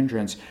becomes a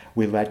hindrance.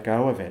 We let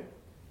go of it,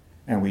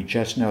 and we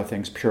just know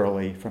things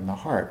purely from the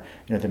heart.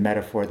 The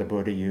metaphor the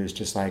Buddha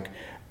used is like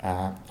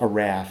a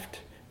raft.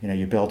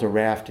 You build a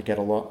raft to get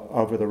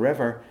over the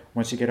river.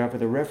 Once you get over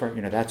the river,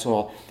 that's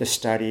all the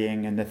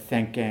studying and the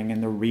thinking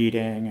and the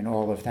reading and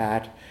all of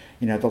that,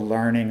 the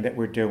learning that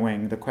we're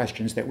doing, the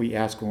questions that we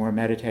ask when we're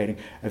meditating.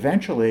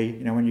 Eventually,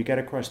 when you get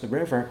across the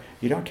river,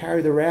 you don't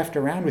carry the raft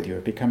around with you.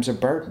 It becomes a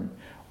burden.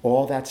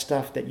 All that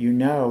stuff that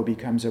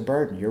becomes a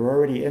burden. You're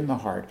already in the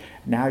heart.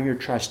 Now you're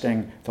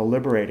trusting the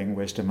liberating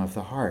wisdom of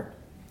the heart.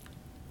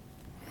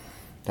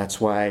 That's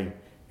why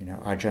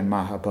Ajahn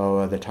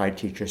Mahaboa, the Thai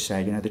teacher,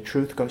 said, the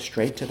truth goes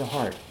straight to the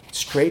heart.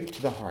 Straight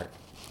to the heart.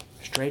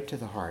 Straight to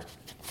the heart.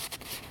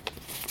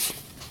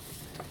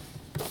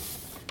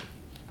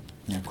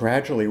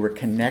 Gradually we're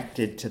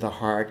connected to the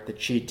heart, the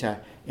citta,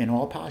 in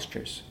all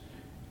postures.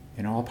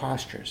 In all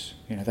postures.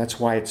 That's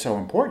why it's so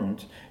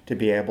important to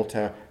be able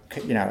to,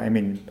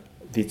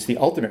 it's the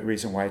ultimate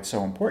reason why it's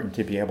so important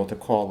to be able to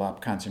call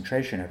up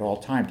concentration at all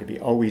time, to be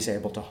always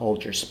able to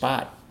hold your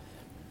spot.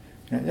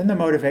 And then the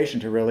motivation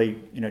to really,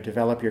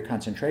 develop your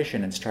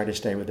concentration and try to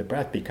stay with the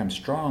breath becomes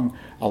strong,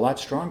 a lot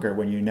stronger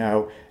when you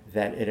know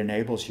that it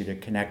enables you to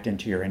connect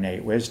into your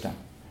innate wisdom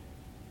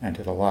and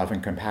to the love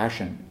and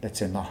compassion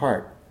that's in the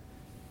heart.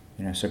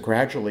 So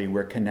gradually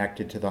we're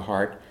connected to the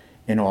heart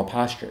in all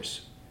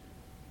postures.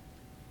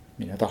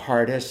 The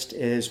hardest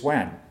is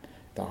when?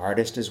 The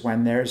hardest is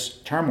when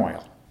there's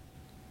turmoil.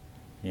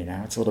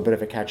 It's a little bit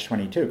of a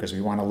catch-22 because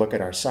we want to look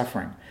at our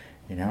suffering.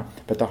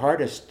 But the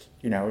hardest,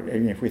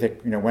 if we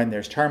think, when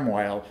there's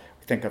turmoil,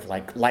 we think of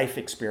like life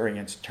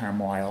experience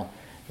turmoil,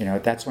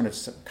 that's when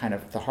it's kind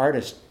of the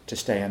hardest to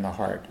stay in the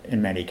heart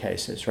in many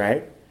cases,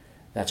 right?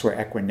 That's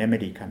where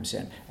equanimity comes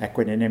in.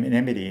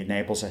 Equanimity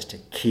enables us to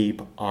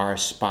keep our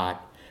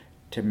spot,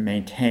 to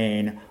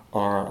maintain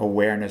our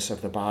awareness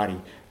of the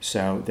body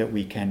so that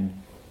we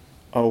can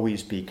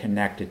always be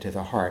connected to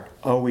the heart,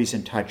 always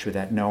in touch with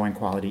that knowing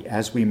quality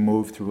as we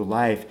move through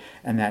life,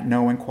 and that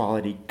knowing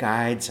quality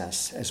guides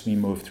us as we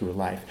move through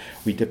life.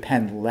 We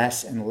depend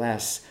less and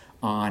less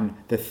on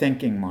the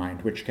thinking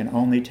mind, which can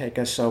only take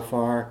us so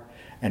far,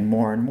 and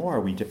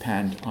more we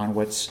depend on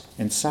what's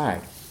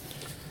inside.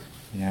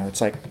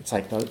 It's like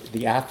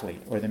the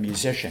athlete or the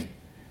musician,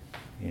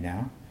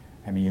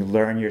 you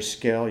learn your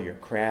skill, your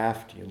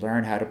craft, you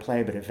learn how to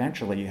play, but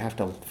eventually you have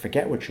to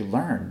forget what you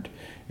learned.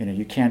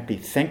 You can't be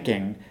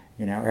thinking,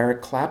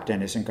 Eric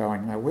Clapton isn't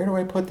going, where do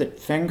I put the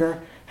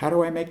finger? How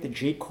do I make the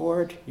G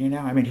chord?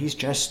 He's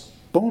just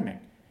booming.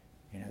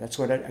 That's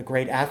what a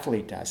great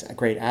athlete does. A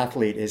great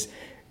athlete is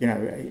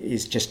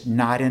just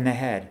not in the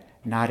head,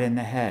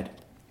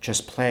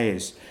 just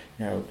plays.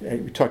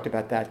 We talked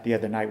about that the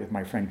other night with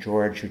my friend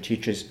George,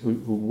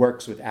 who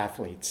works with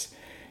athletes.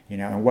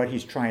 And what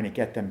he's trying to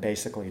get them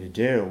basically to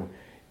do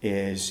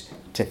is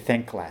to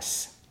think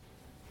less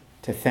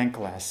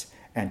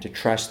and to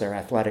trust their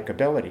athletic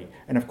ability.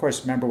 And of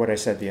course, remember what I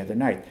said the other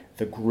night,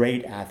 the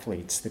great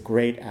athletes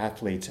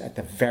at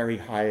the very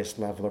highest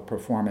level of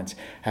performance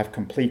have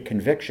complete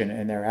conviction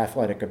in their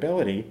athletic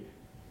ability,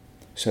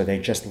 so they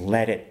just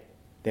let it.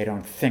 They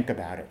don't think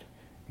about it.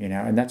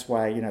 And that's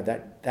why,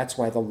 that's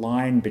why the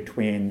line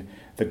between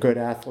the good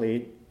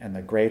athlete and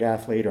the great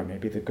athlete, or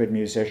maybe the good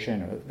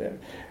musician or the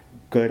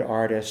good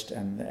artist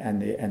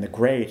and the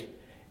great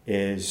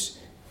is,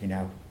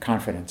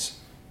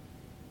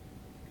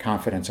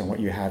 confidence in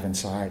what you have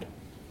inside.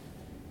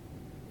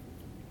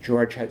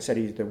 George had said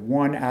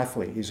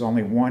he's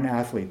only one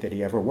athlete that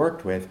he ever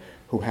worked with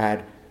who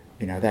had,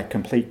 that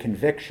complete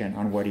conviction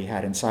on what he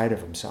had inside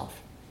of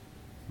himself.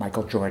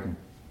 Michael Jordan.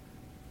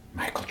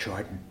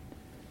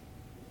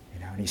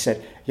 And he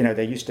said,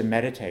 they used to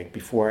meditate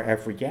before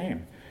every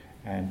game.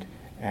 And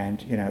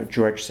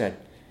George said,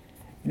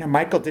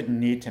 Michael didn't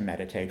need to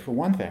meditate for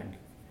one thing,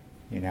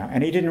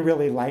 and he didn't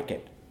really like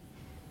it.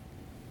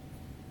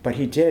 But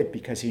he did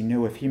because he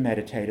knew if he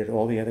meditated,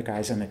 all the other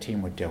guys on the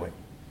team would do it.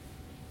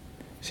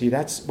 See,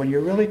 that's when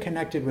you're really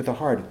connected with the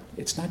heart,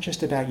 it's not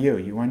just about you.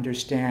 You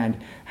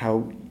understand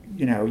how,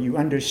 you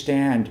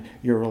understand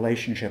your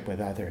relationship with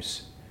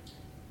others.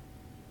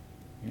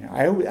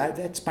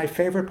 That's my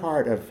favorite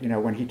part of,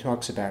 when he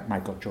talks about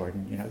Michael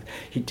Jordan.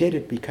 He did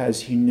it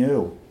because he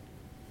knew.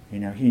 He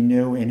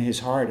knew in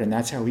his heart, and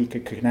that's how he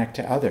could connect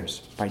to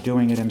others, by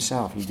doing it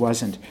himself. He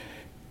wasn't,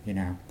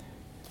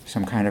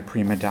 some kind of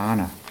prima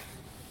donna.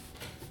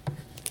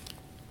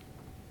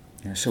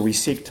 So we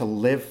seek to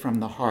live from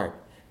the heart,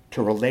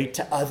 to relate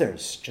to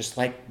others, just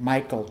like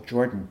Michael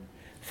Jordan,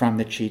 from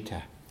the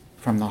citta,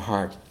 from the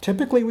heart.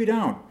 Typically we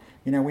don't.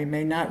 We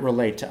may not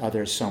relate to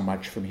others so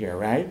much from here,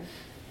 right?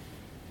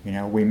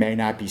 We may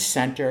not be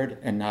centered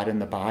and not in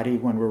the body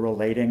when we're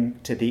relating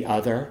to the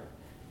other,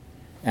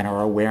 and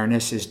our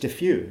awareness is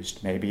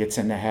diffused. Maybe it's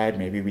in the head,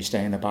 maybe we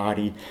stay in the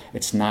body.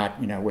 It's not,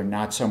 we're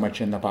not so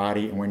much in the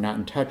body, and we're not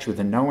in touch with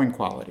the knowing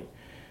quality,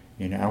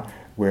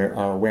 where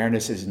our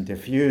awareness isn't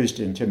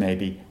diffused into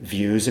maybe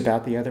views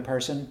about the other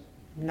person.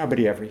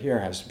 Nobody ever here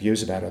has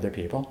views about other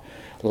people.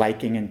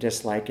 Liking and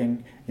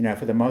disliking,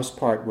 for the most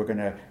part, we're going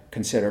to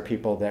consider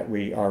people that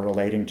we are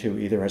relating to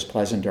either as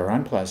pleasant or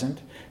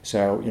unpleasant.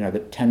 So, the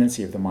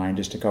tendency of the mind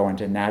is to go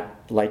into not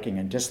liking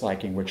and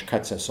disliking, which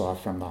cuts us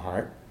off from the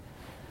heart.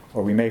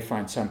 Or we may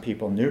find some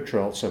people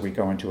neutral, so we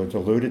go into a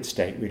diluted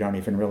state. We don't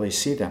even really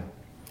see them.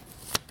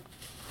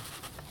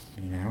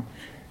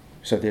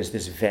 So there's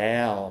this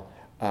veil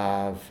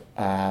of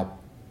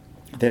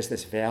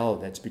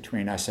that's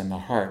between us and the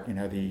heart.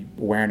 The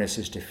awareness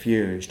is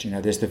diffused.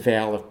 There's the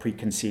veil of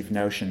preconceived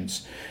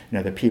notions.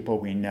 The people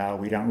we know,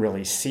 we don't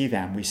really see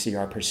them. We see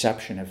our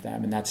perception of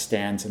them, and that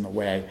stands in the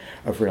way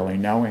of really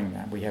knowing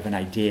them. We have an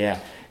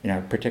idea,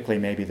 particularly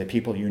maybe the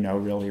people you know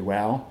really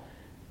well,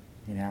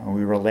 and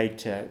we relate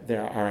to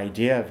our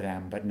idea of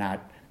them, but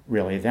not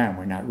really them.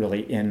 We're not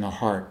really in the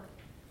heart.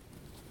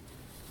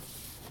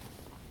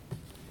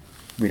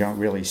 We don't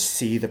really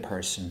see the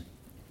person.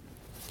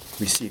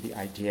 We see the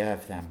idea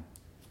of them.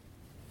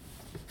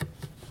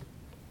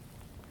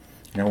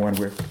 When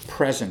we're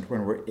present,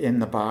 when we're in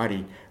the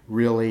body,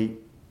 really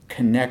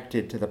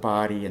connected to the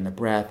body and the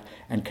breath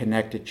and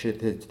connected to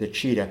the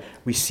citta,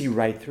 we see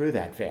right through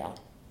that veil.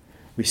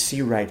 We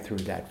see right through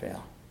that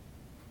veil.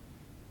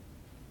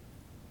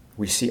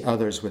 We see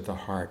others with the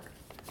heart.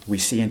 We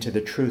see into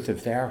the truth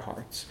of their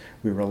hearts.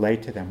 We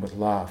relate to them with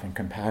love and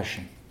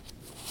compassion.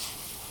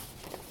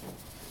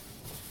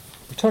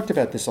 We talked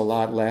about this a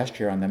lot last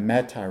year on the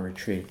Metta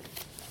retreat.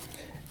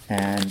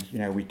 And,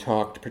 we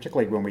talked,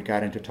 particularly when we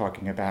got into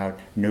talking about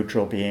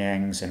neutral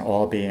beings and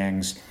all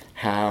beings,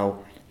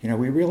 how,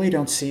 we really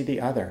don't see the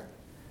other.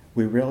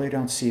 We really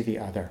don't see the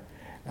other.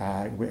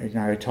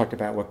 I talked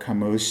about what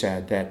Camus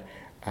said, that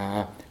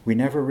we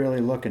never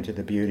really look into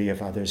the beauty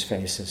of others'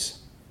 faces.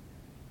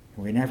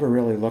 We never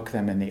really look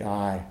them in the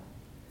eye.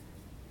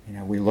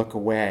 We look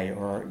away,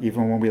 or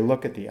even when we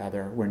look at the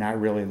other, we're not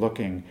really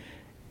looking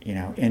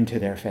into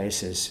their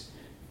faces.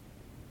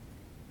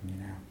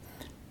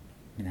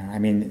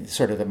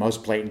 Sort of the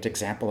most blatant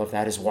example of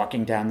that is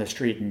walking down the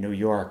street in New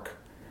York.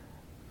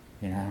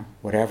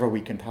 Whatever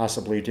we can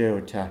possibly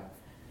do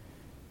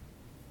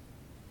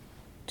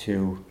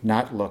to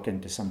not look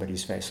into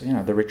somebody's face.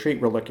 The retreat,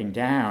 we're looking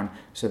down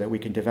so that we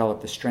can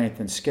develop the strength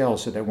and skill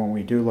so that when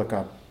we do look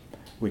up,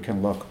 we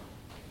can look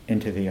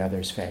into the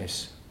other's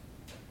face.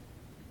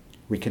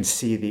 We can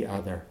see the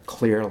other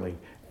clearly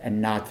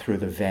and not through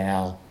the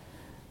veil.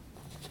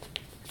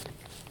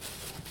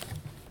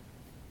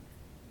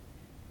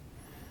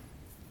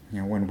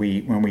 When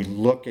we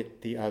look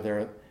at the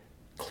other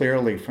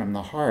clearly from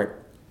the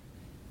heart,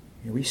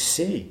 we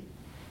see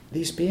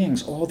these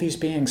beings, all these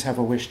beings have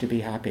a wish to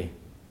be happy.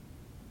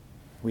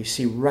 We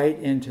see right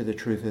into the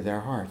truth of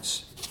their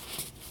hearts.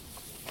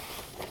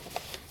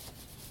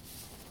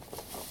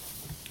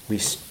 We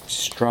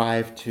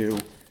strive to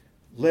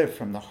live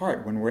from the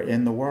heart when we're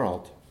in the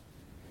world.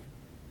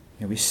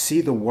 We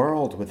see the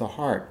world with the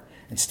heart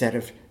instead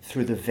of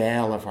through the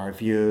veil of our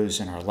views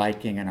and our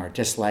liking and our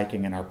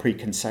disliking and our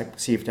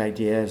preconceived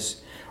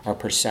ideas, our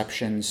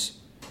perceptions.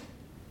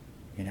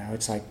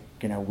 It's like,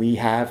 we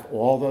have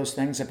all those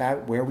things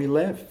about where we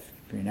live,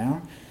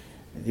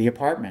 the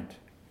apartment,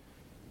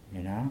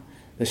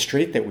 the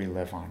street that we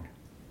live on,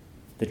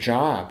 the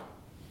job,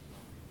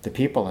 the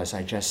people, as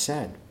I just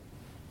said.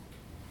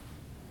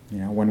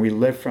 When we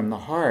live from the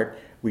heart,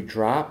 we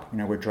drop,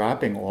 we're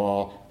dropping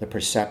all the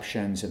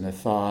perceptions and the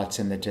thoughts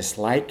and the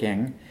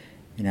disliking,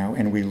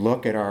 and we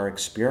look at our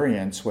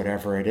experience,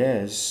 whatever it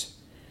is,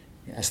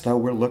 as though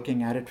we're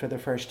looking at it for the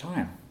first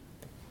time.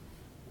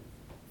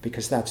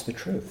 Because that's the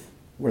truth.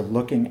 We're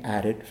looking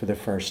at it for the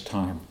first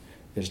time.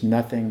 There's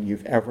nothing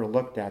you've ever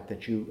looked at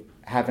that you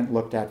haven't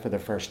looked at for the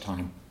first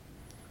time.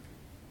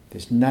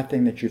 There's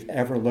nothing that you've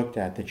ever looked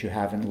at that you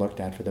haven't looked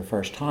at for the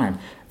first time.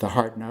 The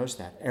heart knows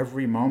that.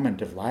 Every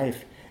moment of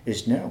life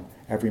is new.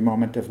 Every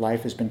moment of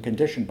life has been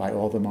conditioned by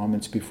all the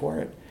moments before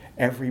it.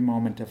 Every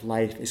moment of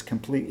life is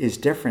complete, is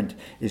different,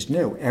 is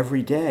new.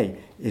 Every day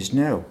is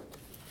new.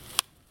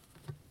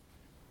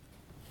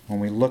 When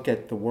we look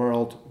at the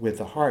world with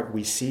the heart,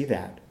 we see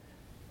that.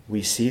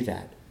 we see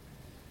that.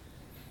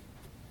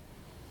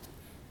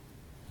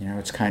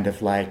 It's kind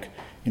of like,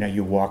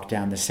 you walk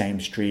down the same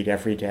street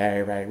every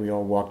day, right? We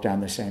all walk down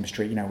the same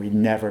street. We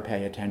never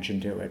pay attention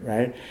to it,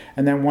 right?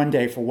 And then one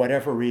day, for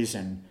whatever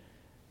reason,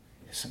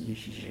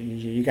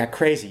 you got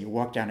crazy. You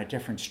walk down a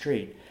different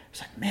street.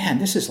 It's like, man,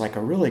 this is like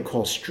a really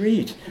cool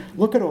street.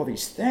 Look at all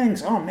these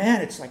things. Oh,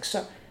 man, it's like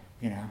so,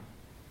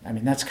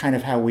 that's kind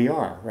of how we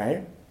are,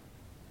 right?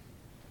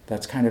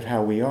 That's kind of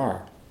how we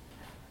are.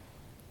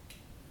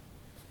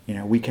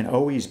 We can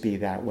always be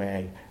that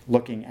way,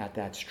 looking at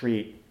that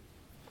street,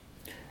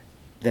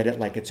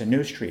 it's a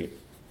new street,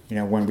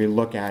 when we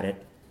look at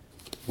it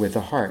with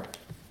the heart.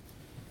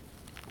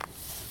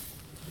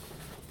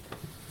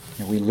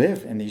 We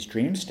live in these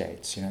dream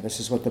states. This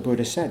is what the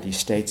Buddha said, these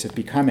states of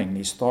becoming,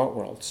 these thought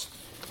worlds.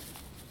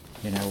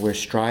 We're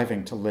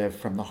striving to live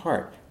from the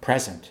heart,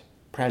 present,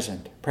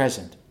 present,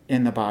 present,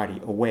 in the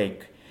body,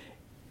 awake,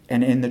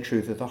 and in the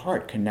truth of the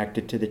heart,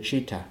 connected to the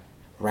citta,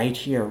 right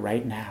here,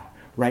 right now.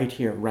 Right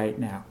here, right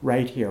now,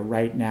 right here,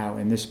 right now,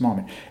 in this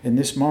moment. In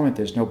this moment,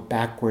 there's no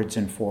backwards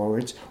and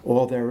forwards.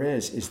 All there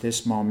is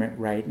this moment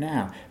right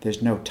now.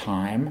 There's no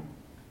time.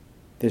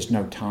 There's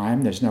no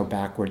time. There's no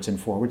backwards and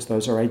forwards.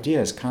 Those are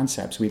ideas,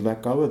 concepts. We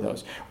let go of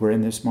those. We're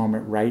in this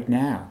moment right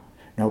now.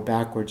 No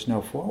backwards, no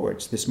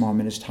forwards. This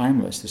moment is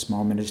timeless. This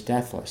moment is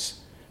deathless.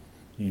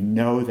 You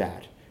know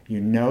that.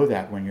 You know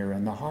that when you're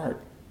in the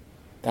heart.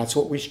 That's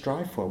what we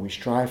strive for. We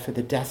strive for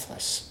the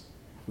deathless.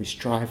 We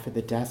strive for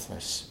the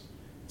deathless.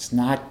 It's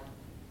not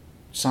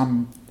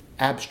some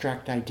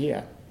abstract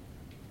idea.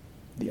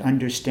 The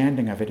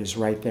understanding of it is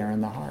right there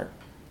in the heart.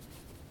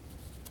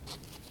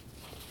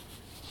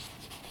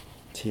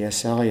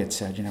 T.S. Eliot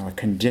said, a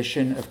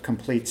condition of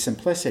complete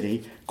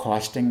simplicity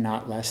costing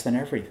not less than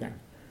everything.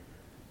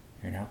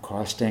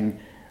 Costing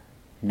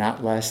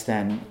not less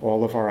than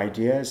all of our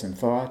ideas and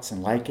thoughts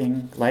and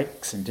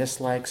likes and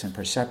dislikes and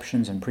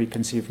perceptions and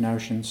preconceived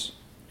notions.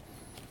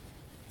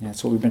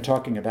 That's what we've been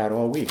talking about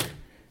all week.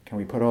 Can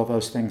we put all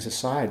those things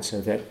aside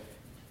so that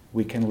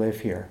we can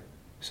live here,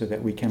 so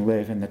that we can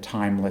live in the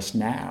timeless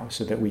now,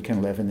 so that we can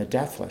live in the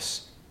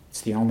deathless? It's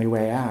the only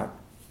way out.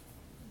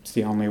 It's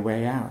the only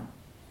way out.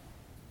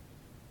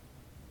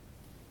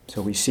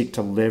 So we seek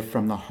to live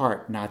from the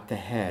heart, not the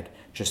head,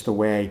 just the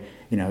way,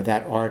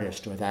 that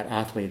artist or that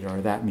athlete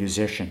or that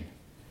musician,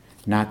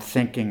 not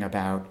thinking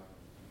about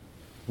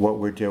what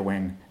we're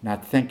doing,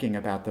 not thinking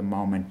about the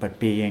moment, but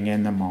being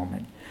in the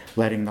moment,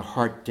 letting the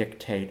heart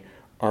dictate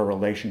our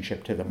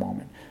relationship to the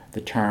moment.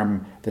 The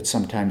term that's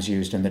sometimes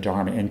used in the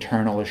Dharma,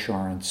 internal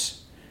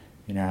assurance.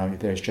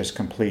 There's just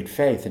complete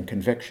faith and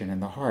conviction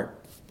in the heart.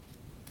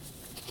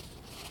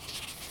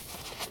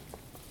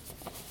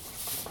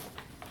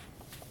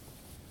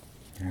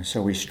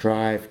 So we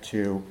strive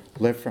to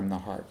live from the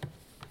heart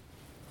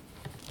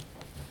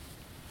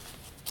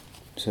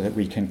so that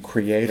we can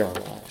create our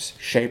lives,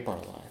 shape our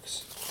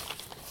lives.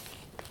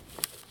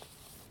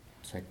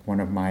 It's like one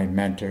of my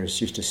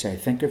mentors used to say,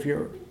 think of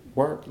your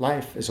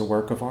life is a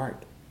work of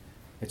art.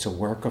 It's a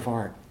work of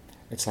art.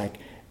 It's like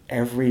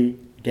every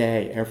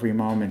day, every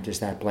moment is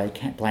that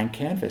blank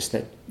canvas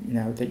that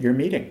you're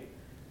meeting.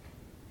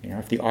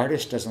 If the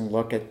artist doesn't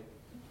look at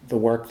the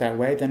work that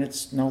way, then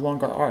it's no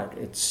longer art.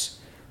 It's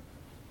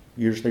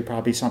usually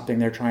probably something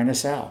they're trying to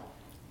sell.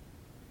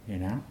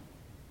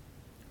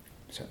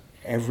 So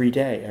every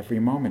day, every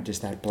moment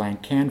is that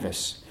blank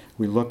canvas.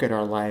 We look at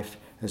our life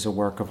as a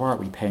work of art.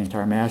 We paint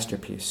our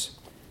masterpiece.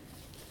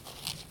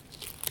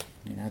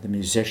 The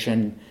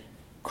musician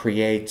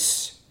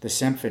creates the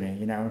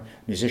symphony.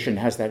 Musician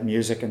has that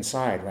music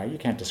inside, right? You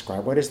can't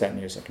describe, what is that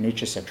music?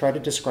 Nietzsche said, try to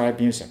describe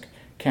music.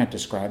 Can't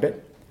describe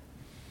it.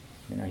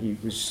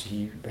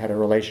 He had a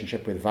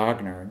relationship with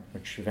Wagner,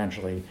 which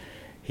eventually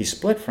he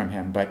split from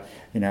him, but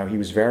he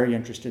was very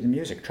interested in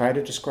music. Try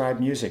to describe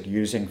music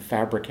using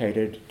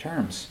fabricated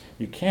terms.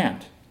 You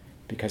can't,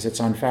 because it's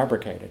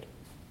unfabricated.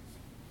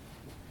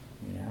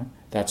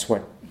 That's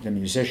what the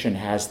musician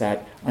has,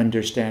 that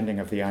understanding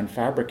of the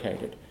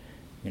unfabricated,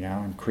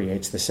 and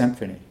creates the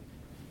symphony.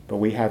 But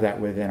we have that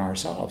within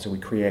ourselves. We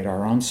create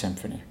our own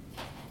symphony.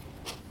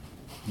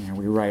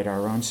 We write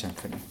our own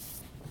symphony.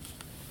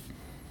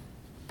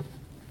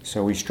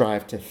 So we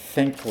strive to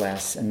think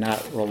less and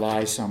not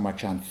rely so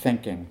much on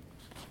thinking.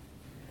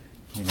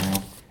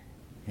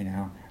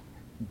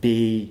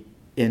 Be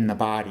in the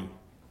body.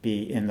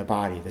 Be in the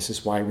body. This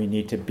is why we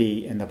need to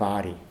be in the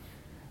body.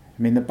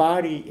 The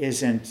body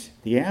isn't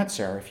the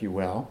answer, if you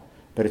will,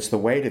 but it's the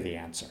way to the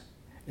answer.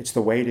 It's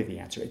the way to the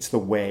answer. It's the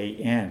way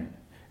in.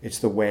 It's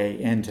the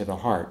way into the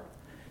heart.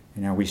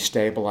 We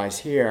stabilize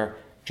here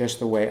just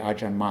the way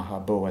Ajahn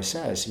Mahabua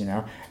says,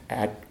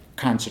 at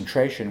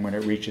concentration, when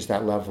it reaches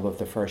that level of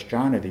the first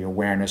jhana, the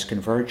awareness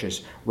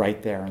converges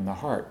right there in the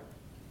heart.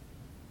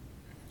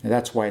 And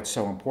that's why it's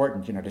so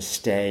important, to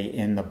stay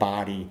in the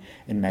body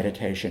in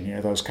meditation.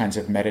 Those kinds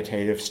of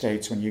meditative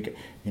states when you get,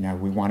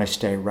 we want to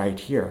stay right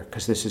here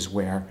because this is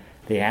where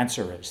the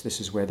answer is. This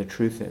is where the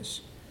truth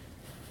is.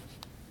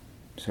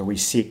 So we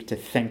seek to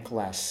think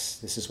less.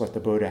 This is what the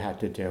Buddha had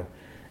to do.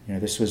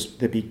 This was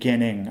the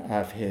beginning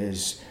of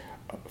his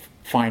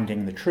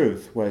finding the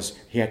truth was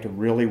he had to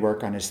really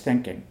work on his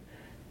thinking.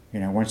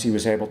 Once he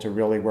was able to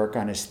really work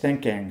on his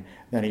thinking,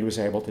 then he was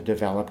able to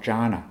develop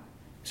jhana.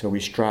 So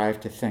we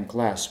strive to think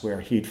less.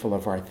 We're heedful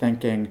of our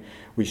thinking.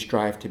 We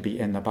strive to be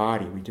in the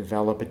body. We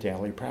develop a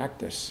daily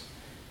practice.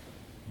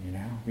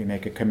 We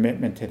make a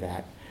commitment to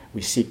that.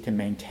 We seek to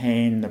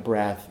maintain the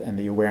breath and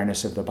the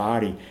awareness of the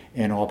body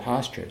in all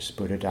postures.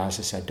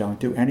 Buddhadasa said, don't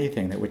do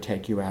anything that would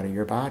take you out of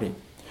your body.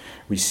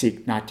 We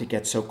seek not to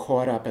get so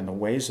caught up in the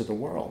ways of the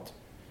world,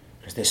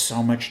 because there's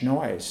so much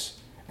noise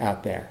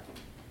out there.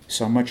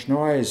 So much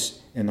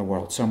noise in the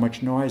world, so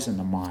much noise in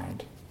the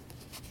mind.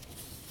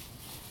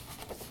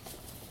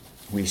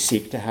 We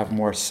seek to have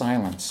more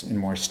silence and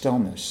more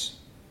stillness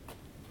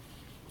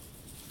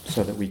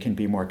so that we can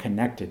be more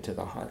connected to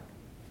the heart.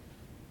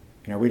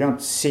 We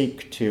don't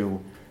seek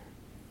to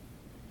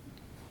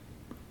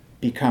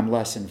become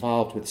less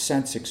involved with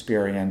sense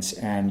experience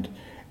and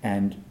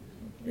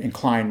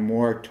incline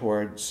more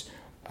towards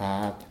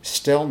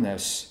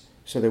stillness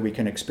so that we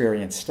can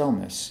experience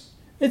stillness.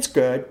 It's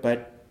good,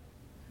 but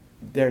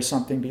there's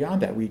something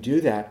beyond that. We do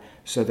that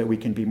so that we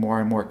can be more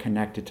and more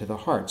connected to the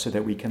heart, so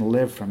that we can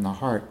live from the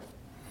heart.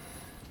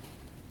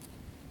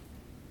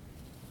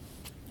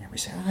 We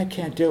say, I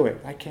can't do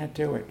it.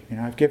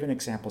 I've given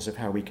examples of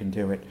how we can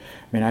do it.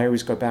 I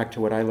always go back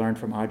to what I learned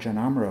from Ajahn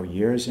Amaro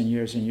years and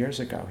years and years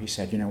ago. He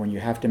said, when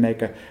you have to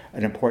make an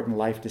important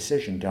life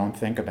decision, don't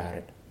think about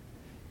it.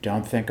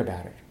 Don't think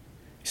about it.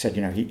 He said,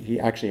 he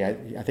actually,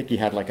 I think he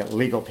had like a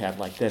legal pad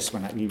like this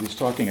when he was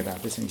talking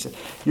about this. And he said,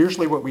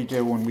 usually what we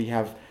do when we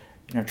have,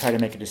 try to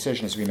make a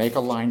decision is we make a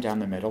line down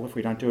the middle. If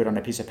we don't do it on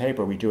a piece of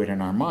paper, we do it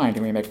in our mind,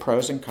 and we make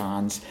pros and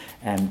cons,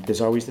 and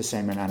there's always the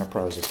same amount of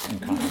pros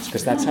and cons,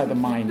 because that's how the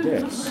mind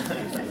is.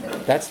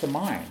 That's the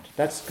mind.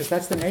 Because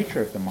that's the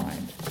nature of the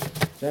mind.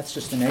 That's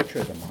just the nature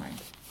of the mind.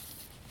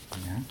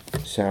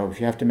 So if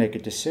you have to make a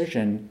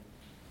decision,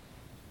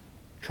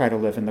 try to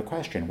live in the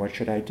question, what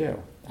should I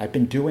do? I've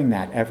been doing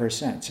that ever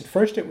since. At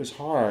first it was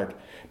hard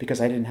because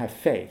I didn't have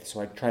faith,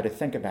 so I tried to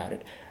think about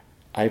it.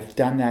 I've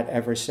done that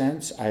ever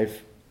since.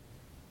 I've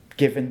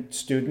given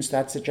students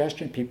that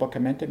suggestion. People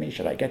come into me,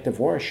 should I get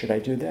divorced? Should I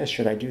do this?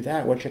 Should I do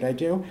that? What should I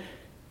do?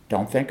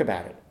 Don't think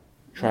about it.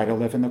 Try to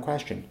live in the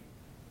question.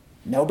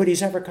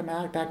 Nobody's ever come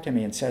back to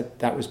me and said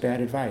that was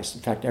bad advice.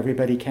 In fact,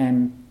 everybody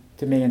came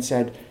to me and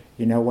said,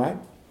 you know what?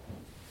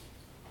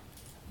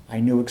 I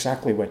knew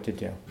exactly what to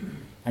do.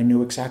 I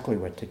knew exactly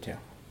what to do.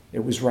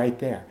 It was right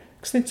there.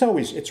 Because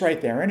it's right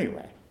there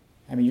anyway.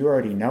 You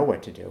already know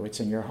what to do. It's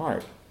in your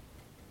heart.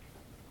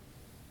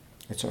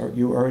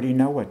 You already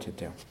know what to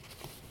do.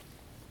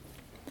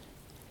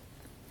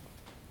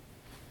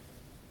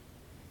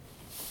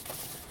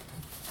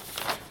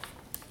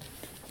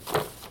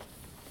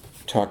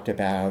 Talked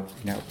about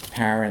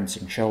parents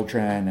and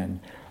children, and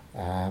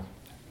I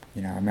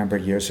remember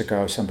years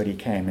ago somebody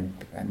came, and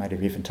I might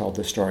have even told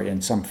this story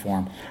in some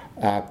form.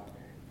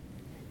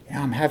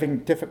 I'm having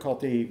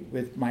difficulty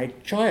with my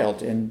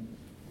child, and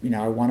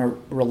I want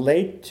to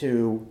relate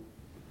to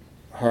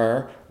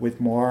her with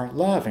more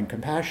love and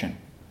compassion.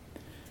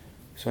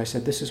 So I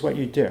said, this is what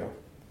you do.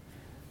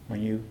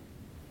 When you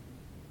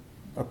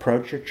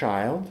approach your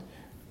child,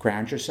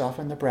 ground yourself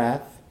in the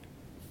breath,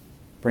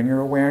 bring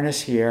your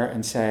awareness here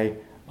and say,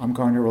 I'm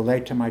going to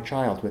relate to my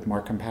child with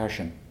more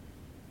compassion.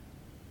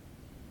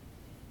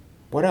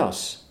 What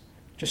else?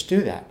 Just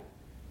do that.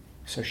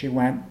 So she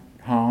went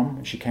home,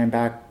 and she came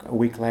back a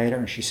week later,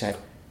 and she said,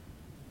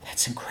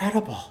 that's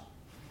incredible.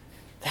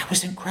 That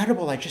was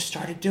incredible. I just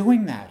started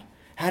doing that.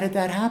 How did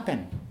that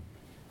happen?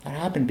 That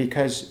happened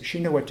because she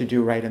knew what to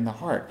do right in the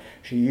heart.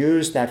 She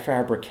used that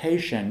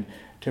fabrication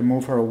to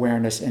move her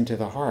awareness into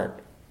the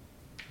heart.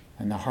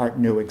 And the heart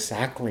knew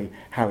exactly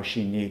how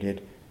she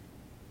needed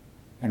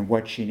and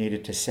what she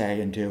needed to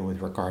say and do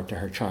with regard to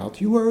her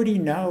child. You already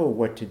know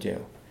what to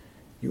do.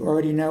 You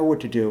already know what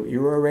to do.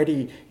 You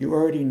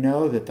already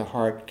know that the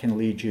heart can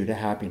lead you to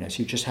happiness.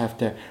 You just have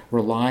to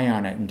rely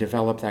on it and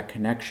develop that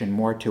connection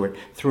more to it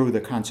through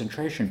the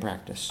concentration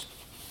practice.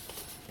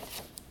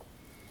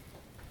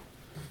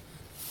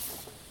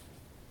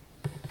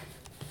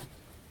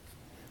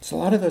 It's a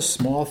lot of those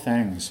small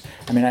things.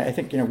 I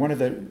think one of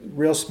the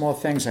real small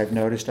things I've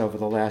noticed over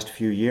the last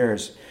few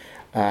years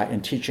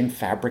in teaching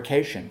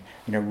fabrication,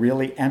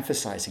 really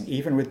emphasizing,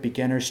 even with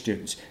beginner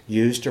students,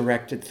 use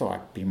directed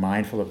thought, be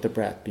mindful of the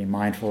breath, be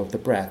mindful of the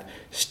breath,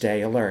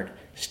 stay alert,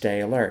 stay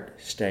alert,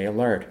 stay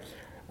alert.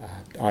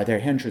 Are there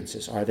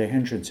hindrances? Are there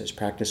hindrances?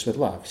 Practice with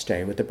love,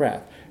 stay with the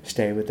breath,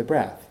 stay with the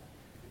breath.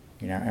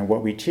 And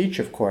what we teach,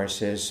 of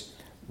course, is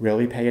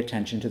really pay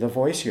attention to the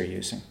voice you're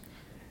using.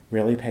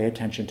 Really pay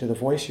attention to the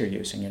voice you're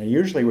using.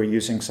 Usually we're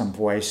using some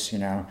voice,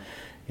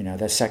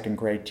 the second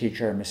grade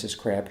teacher, Mrs.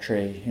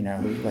 Crabtree,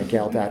 who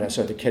yelled at us,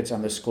 or the kids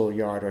on the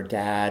schoolyard, or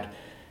dad,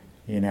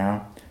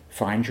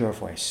 find your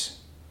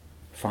voice.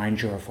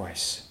 Find your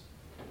voice.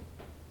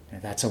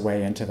 That's a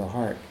way into the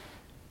heart.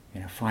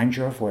 Find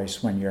your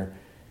voice when you're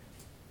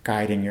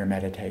guiding your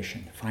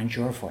meditation. Find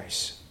your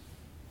voice.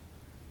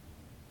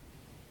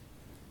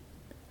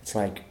 It's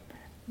like,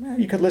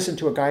 you could listen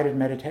to a guided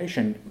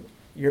meditation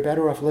you're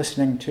better off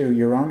listening to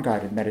your own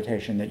guided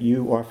meditation that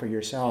you offer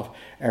yourself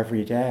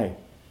every day,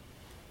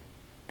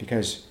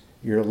 because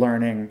you're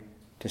learning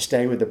to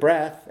stay with the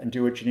breath and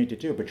do what you need to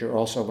do, but you're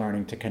also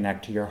learning to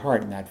connect to your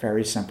heart in that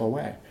very simple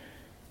way.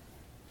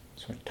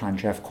 It's what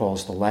Tanjev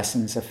calls the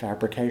lessons of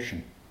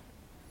fabrication.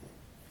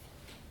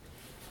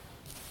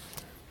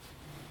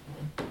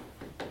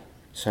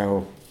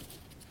 So,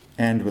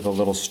 end with a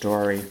little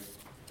story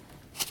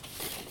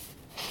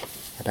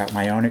about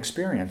my own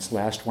experience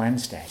last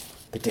Wednesday,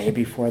 the day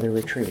before the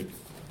retreat.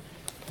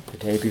 The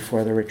day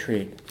before the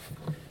retreat.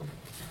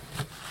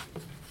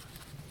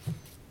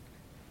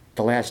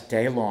 The last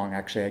day long,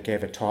 actually, I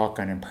gave a talk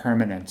on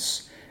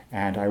impermanence,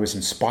 and I was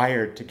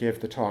inspired to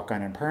give the talk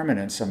on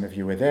impermanence. Some of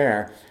you were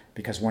there,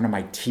 because one of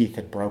my teeth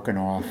had broken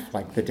off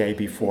like the day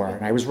before.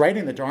 And I was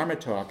writing the Dharma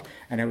talk,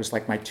 and it was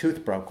like my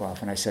tooth broke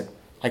off, and I said,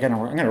 I'm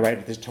going to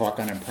write this talk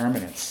on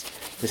impermanence.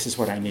 This is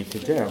what I need to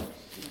do.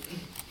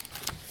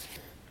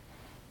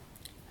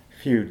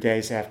 A few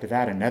days after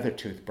that, another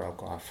tooth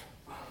broke off.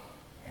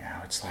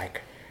 It's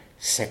like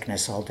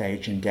sickness, old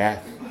age, and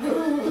death.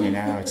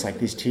 It's like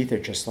these teeth are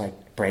just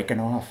like breaking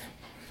off.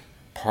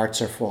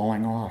 Parts are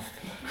falling off.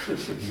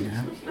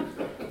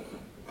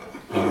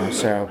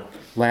 So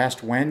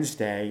last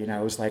Wednesday,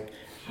 it was like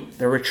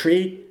the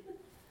retreat,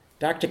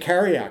 Dr.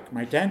 Karyak,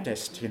 my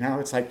dentist,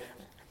 it's like,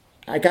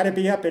 I got to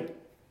be up at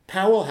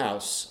Powell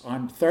House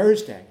on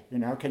Thursday,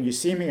 can you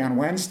see me on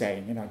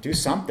Wednesday, do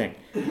something,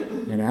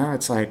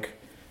 it's like,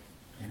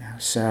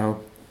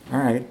 so, all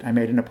right, I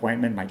made an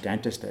appointment, my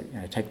dentist,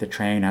 I take the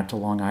train out to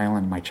Long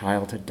Island, my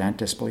childhood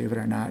dentist, believe it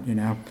or not,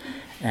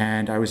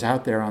 and I was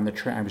out there on the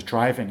train, I was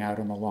driving out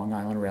on the Long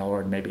Island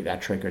Railroad, maybe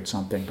that triggered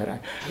something,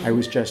 but I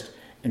was just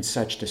in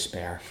such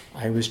despair.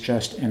 I was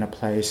just in a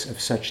place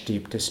of such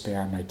deep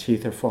despair. My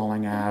teeth are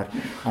falling out,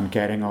 I'm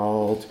getting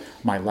old,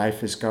 my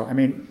life is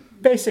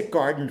basic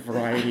garden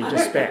variety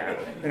despair,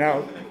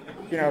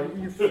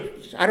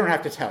 I don't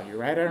have to tell you,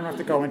 right? I don't have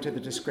to go into the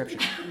description.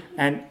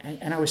 And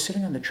I was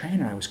sitting on the train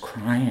and I was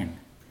crying.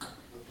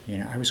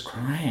 I was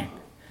crying.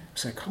 I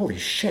was like, holy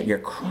shit, you're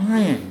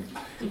crying,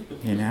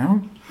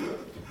 And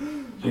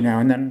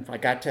then I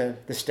got to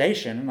the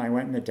station and I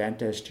went in the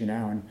dentist,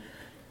 and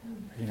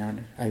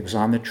I was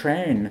on the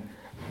train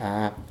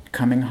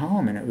coming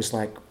home, and it was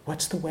like,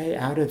 what's the way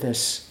out of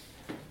this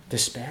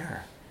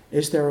despair?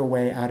 Is there a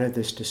way out of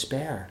this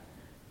despair?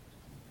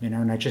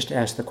 And I just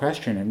asked the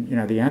question,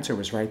 and the answer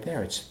was right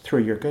there. It's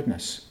through your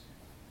goodness.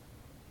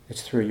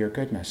 It's through your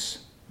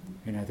goodness.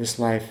 This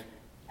life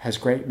has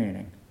great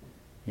meaning.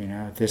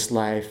 This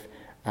life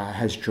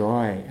has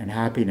joy and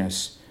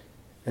happiness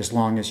as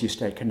long as you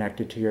stay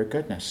connected to your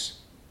goodness.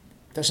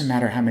 It doesn't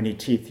matter how many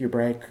teeth you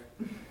break,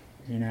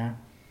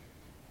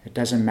 It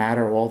doesn't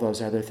matter all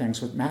those other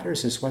things. What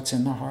matters is what's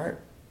in the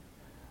heart.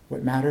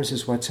 What matters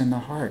is what's in the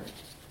heart.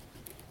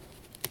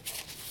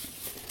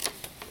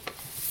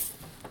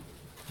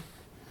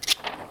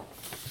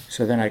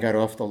 So then I got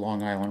off the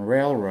Long Island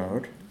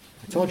Railroad.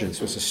 I told you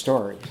this was a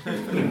story.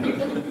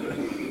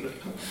 And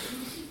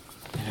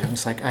I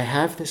was like, I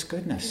have this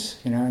goodness,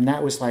 and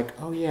that was like,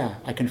 oh yeah,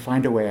 I can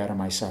find a way out of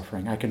my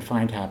suffering. I can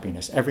find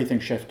happiness.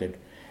 Everything shifted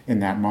in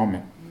that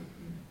moment.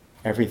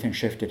 Everything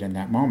shifted in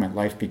that moment.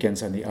 Life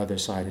begins on the other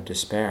side of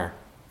despair.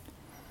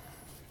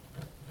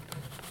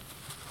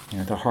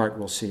 The heart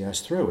will see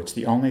us through. It's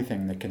the only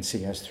thing that can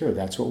see us through.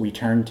 That's what we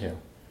turn to.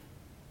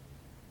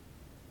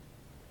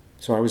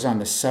 So I was on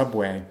the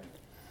subway.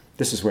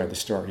 This is where the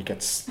story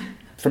gets,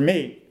 for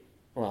me,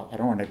 well, I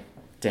don't want to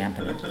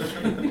dampen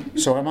it.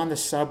 So I'm on the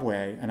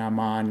subway, and I'm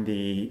on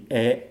the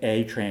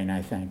A train,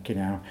 I think,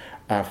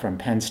 from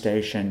Penn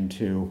Station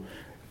to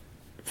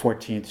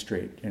 14th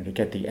Street, to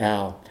get the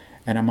L.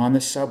 And I'm on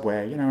the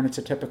subway, and it's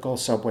a typical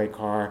subway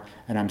car,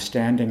 and I'm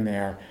standing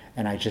there,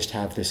 and I just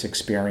have this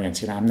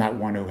experience. I'm not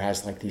one who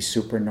has like these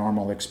super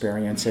normal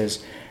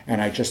experiences,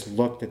 and I just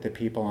looked at the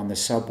people on the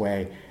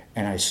subway,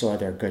 and I saw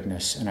their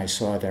goodness, and I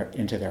saw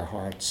into their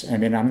hearts.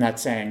 I'm not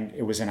saying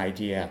it was an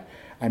idea.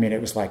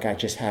 It was like I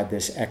just had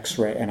this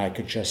X-ray, and I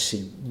could just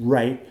see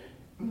right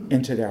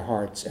into their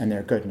hearts and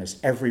their goodness,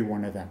 every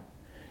one of them.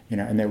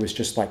 And there was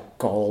just like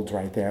gold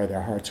right there.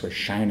 Their hearts were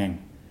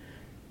shining.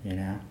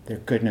 Their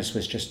goodness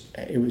was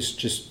it was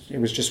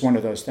just one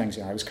of those things.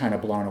 I was kind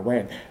of blown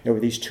away. There were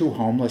these two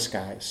homeless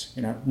guys,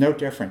 no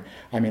different.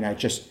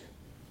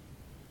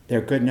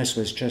 Their goodness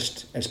was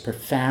just as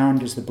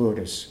profound as the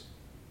Buddha's.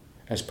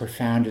 As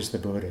profound as the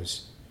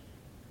Buddha's.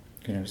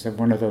 It was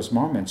one of those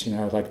moments,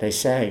 like they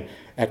say,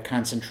 at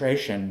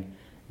concentration,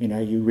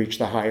 you reach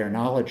the higher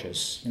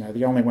knowledges.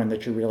 The only one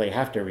that you really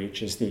have to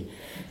reach is the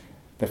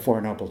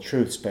Four Noble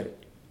Truths, but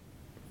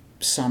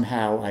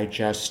somehow I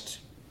just,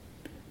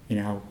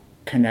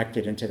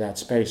 connected into that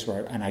space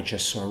and I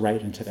just saw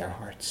right into their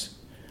hearts.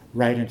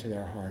 Right into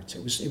their hearts.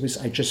 It was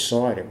I just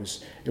saw it.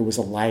 It was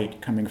a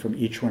light coming from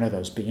each one of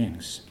those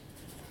beings.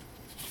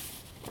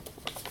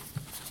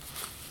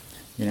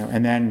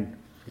 And then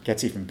it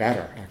gets even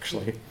better,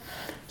 actually.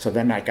 So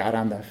then I got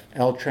on the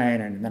L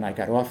train, and then I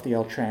got off the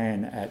L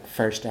train at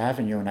First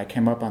Avenue, and I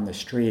came up on the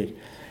street,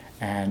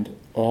 and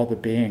all the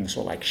beings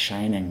were like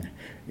shining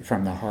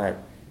from the heart,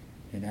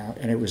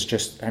 and it was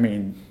just, I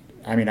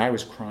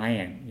was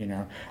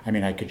crying,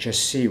 I could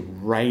just see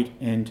right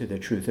into the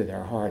truth of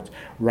their hearts,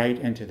 right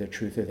into the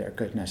truth of their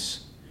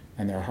goodness,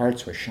 and their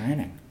hearts were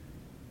shining.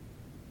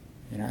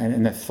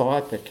 And the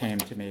thought that came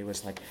to me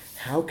was like,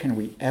 how can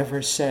we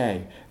ever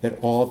say that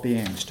all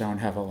beings don't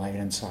have a light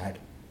inside?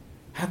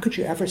 How could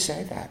you ever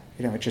say that?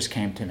 It just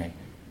came to me.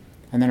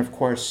 And then, of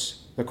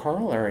course, the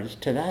corollary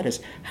to that is,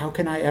 how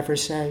can I ever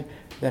say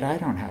that I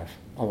don't have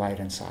a light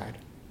inside?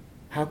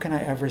 How can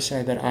I ever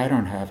say that I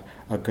don't have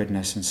a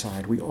goodness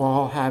inside? We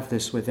all have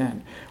this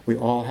within. We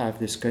all have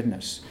this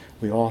goodness.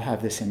 We all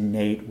have this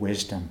innate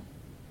wisdom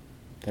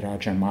that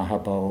Ajahn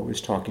Mahabodhi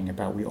was talking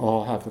about. We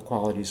all have the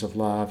qualities of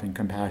love and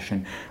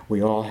compassion.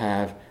 We all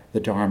have the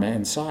Dharma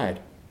inside.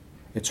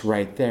 It's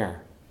right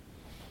there.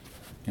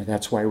 And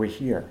that's why we're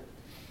here.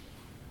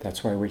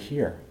 That's why we're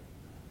here.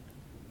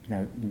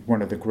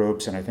 One of the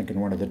groups, and I think in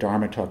one of the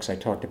Dharma talks, I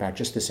talked about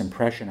just this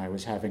impression I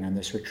was having on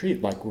this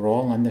retreat, like we're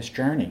all on this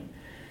journey.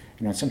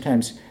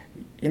 Sometimes,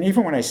 and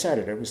even when I said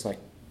it, it was like,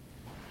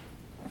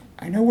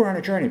 I know we're on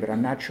a journey, but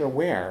I'm not sure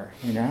where,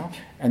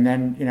 And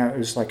then, it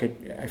was like,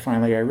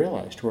 I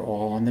realized we're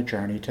all on the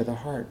journey to the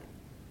heart.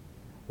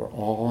 We're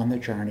all on the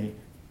journey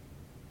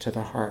to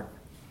the heart.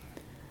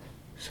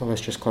 So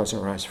let's just close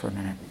our eyes for a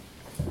minute.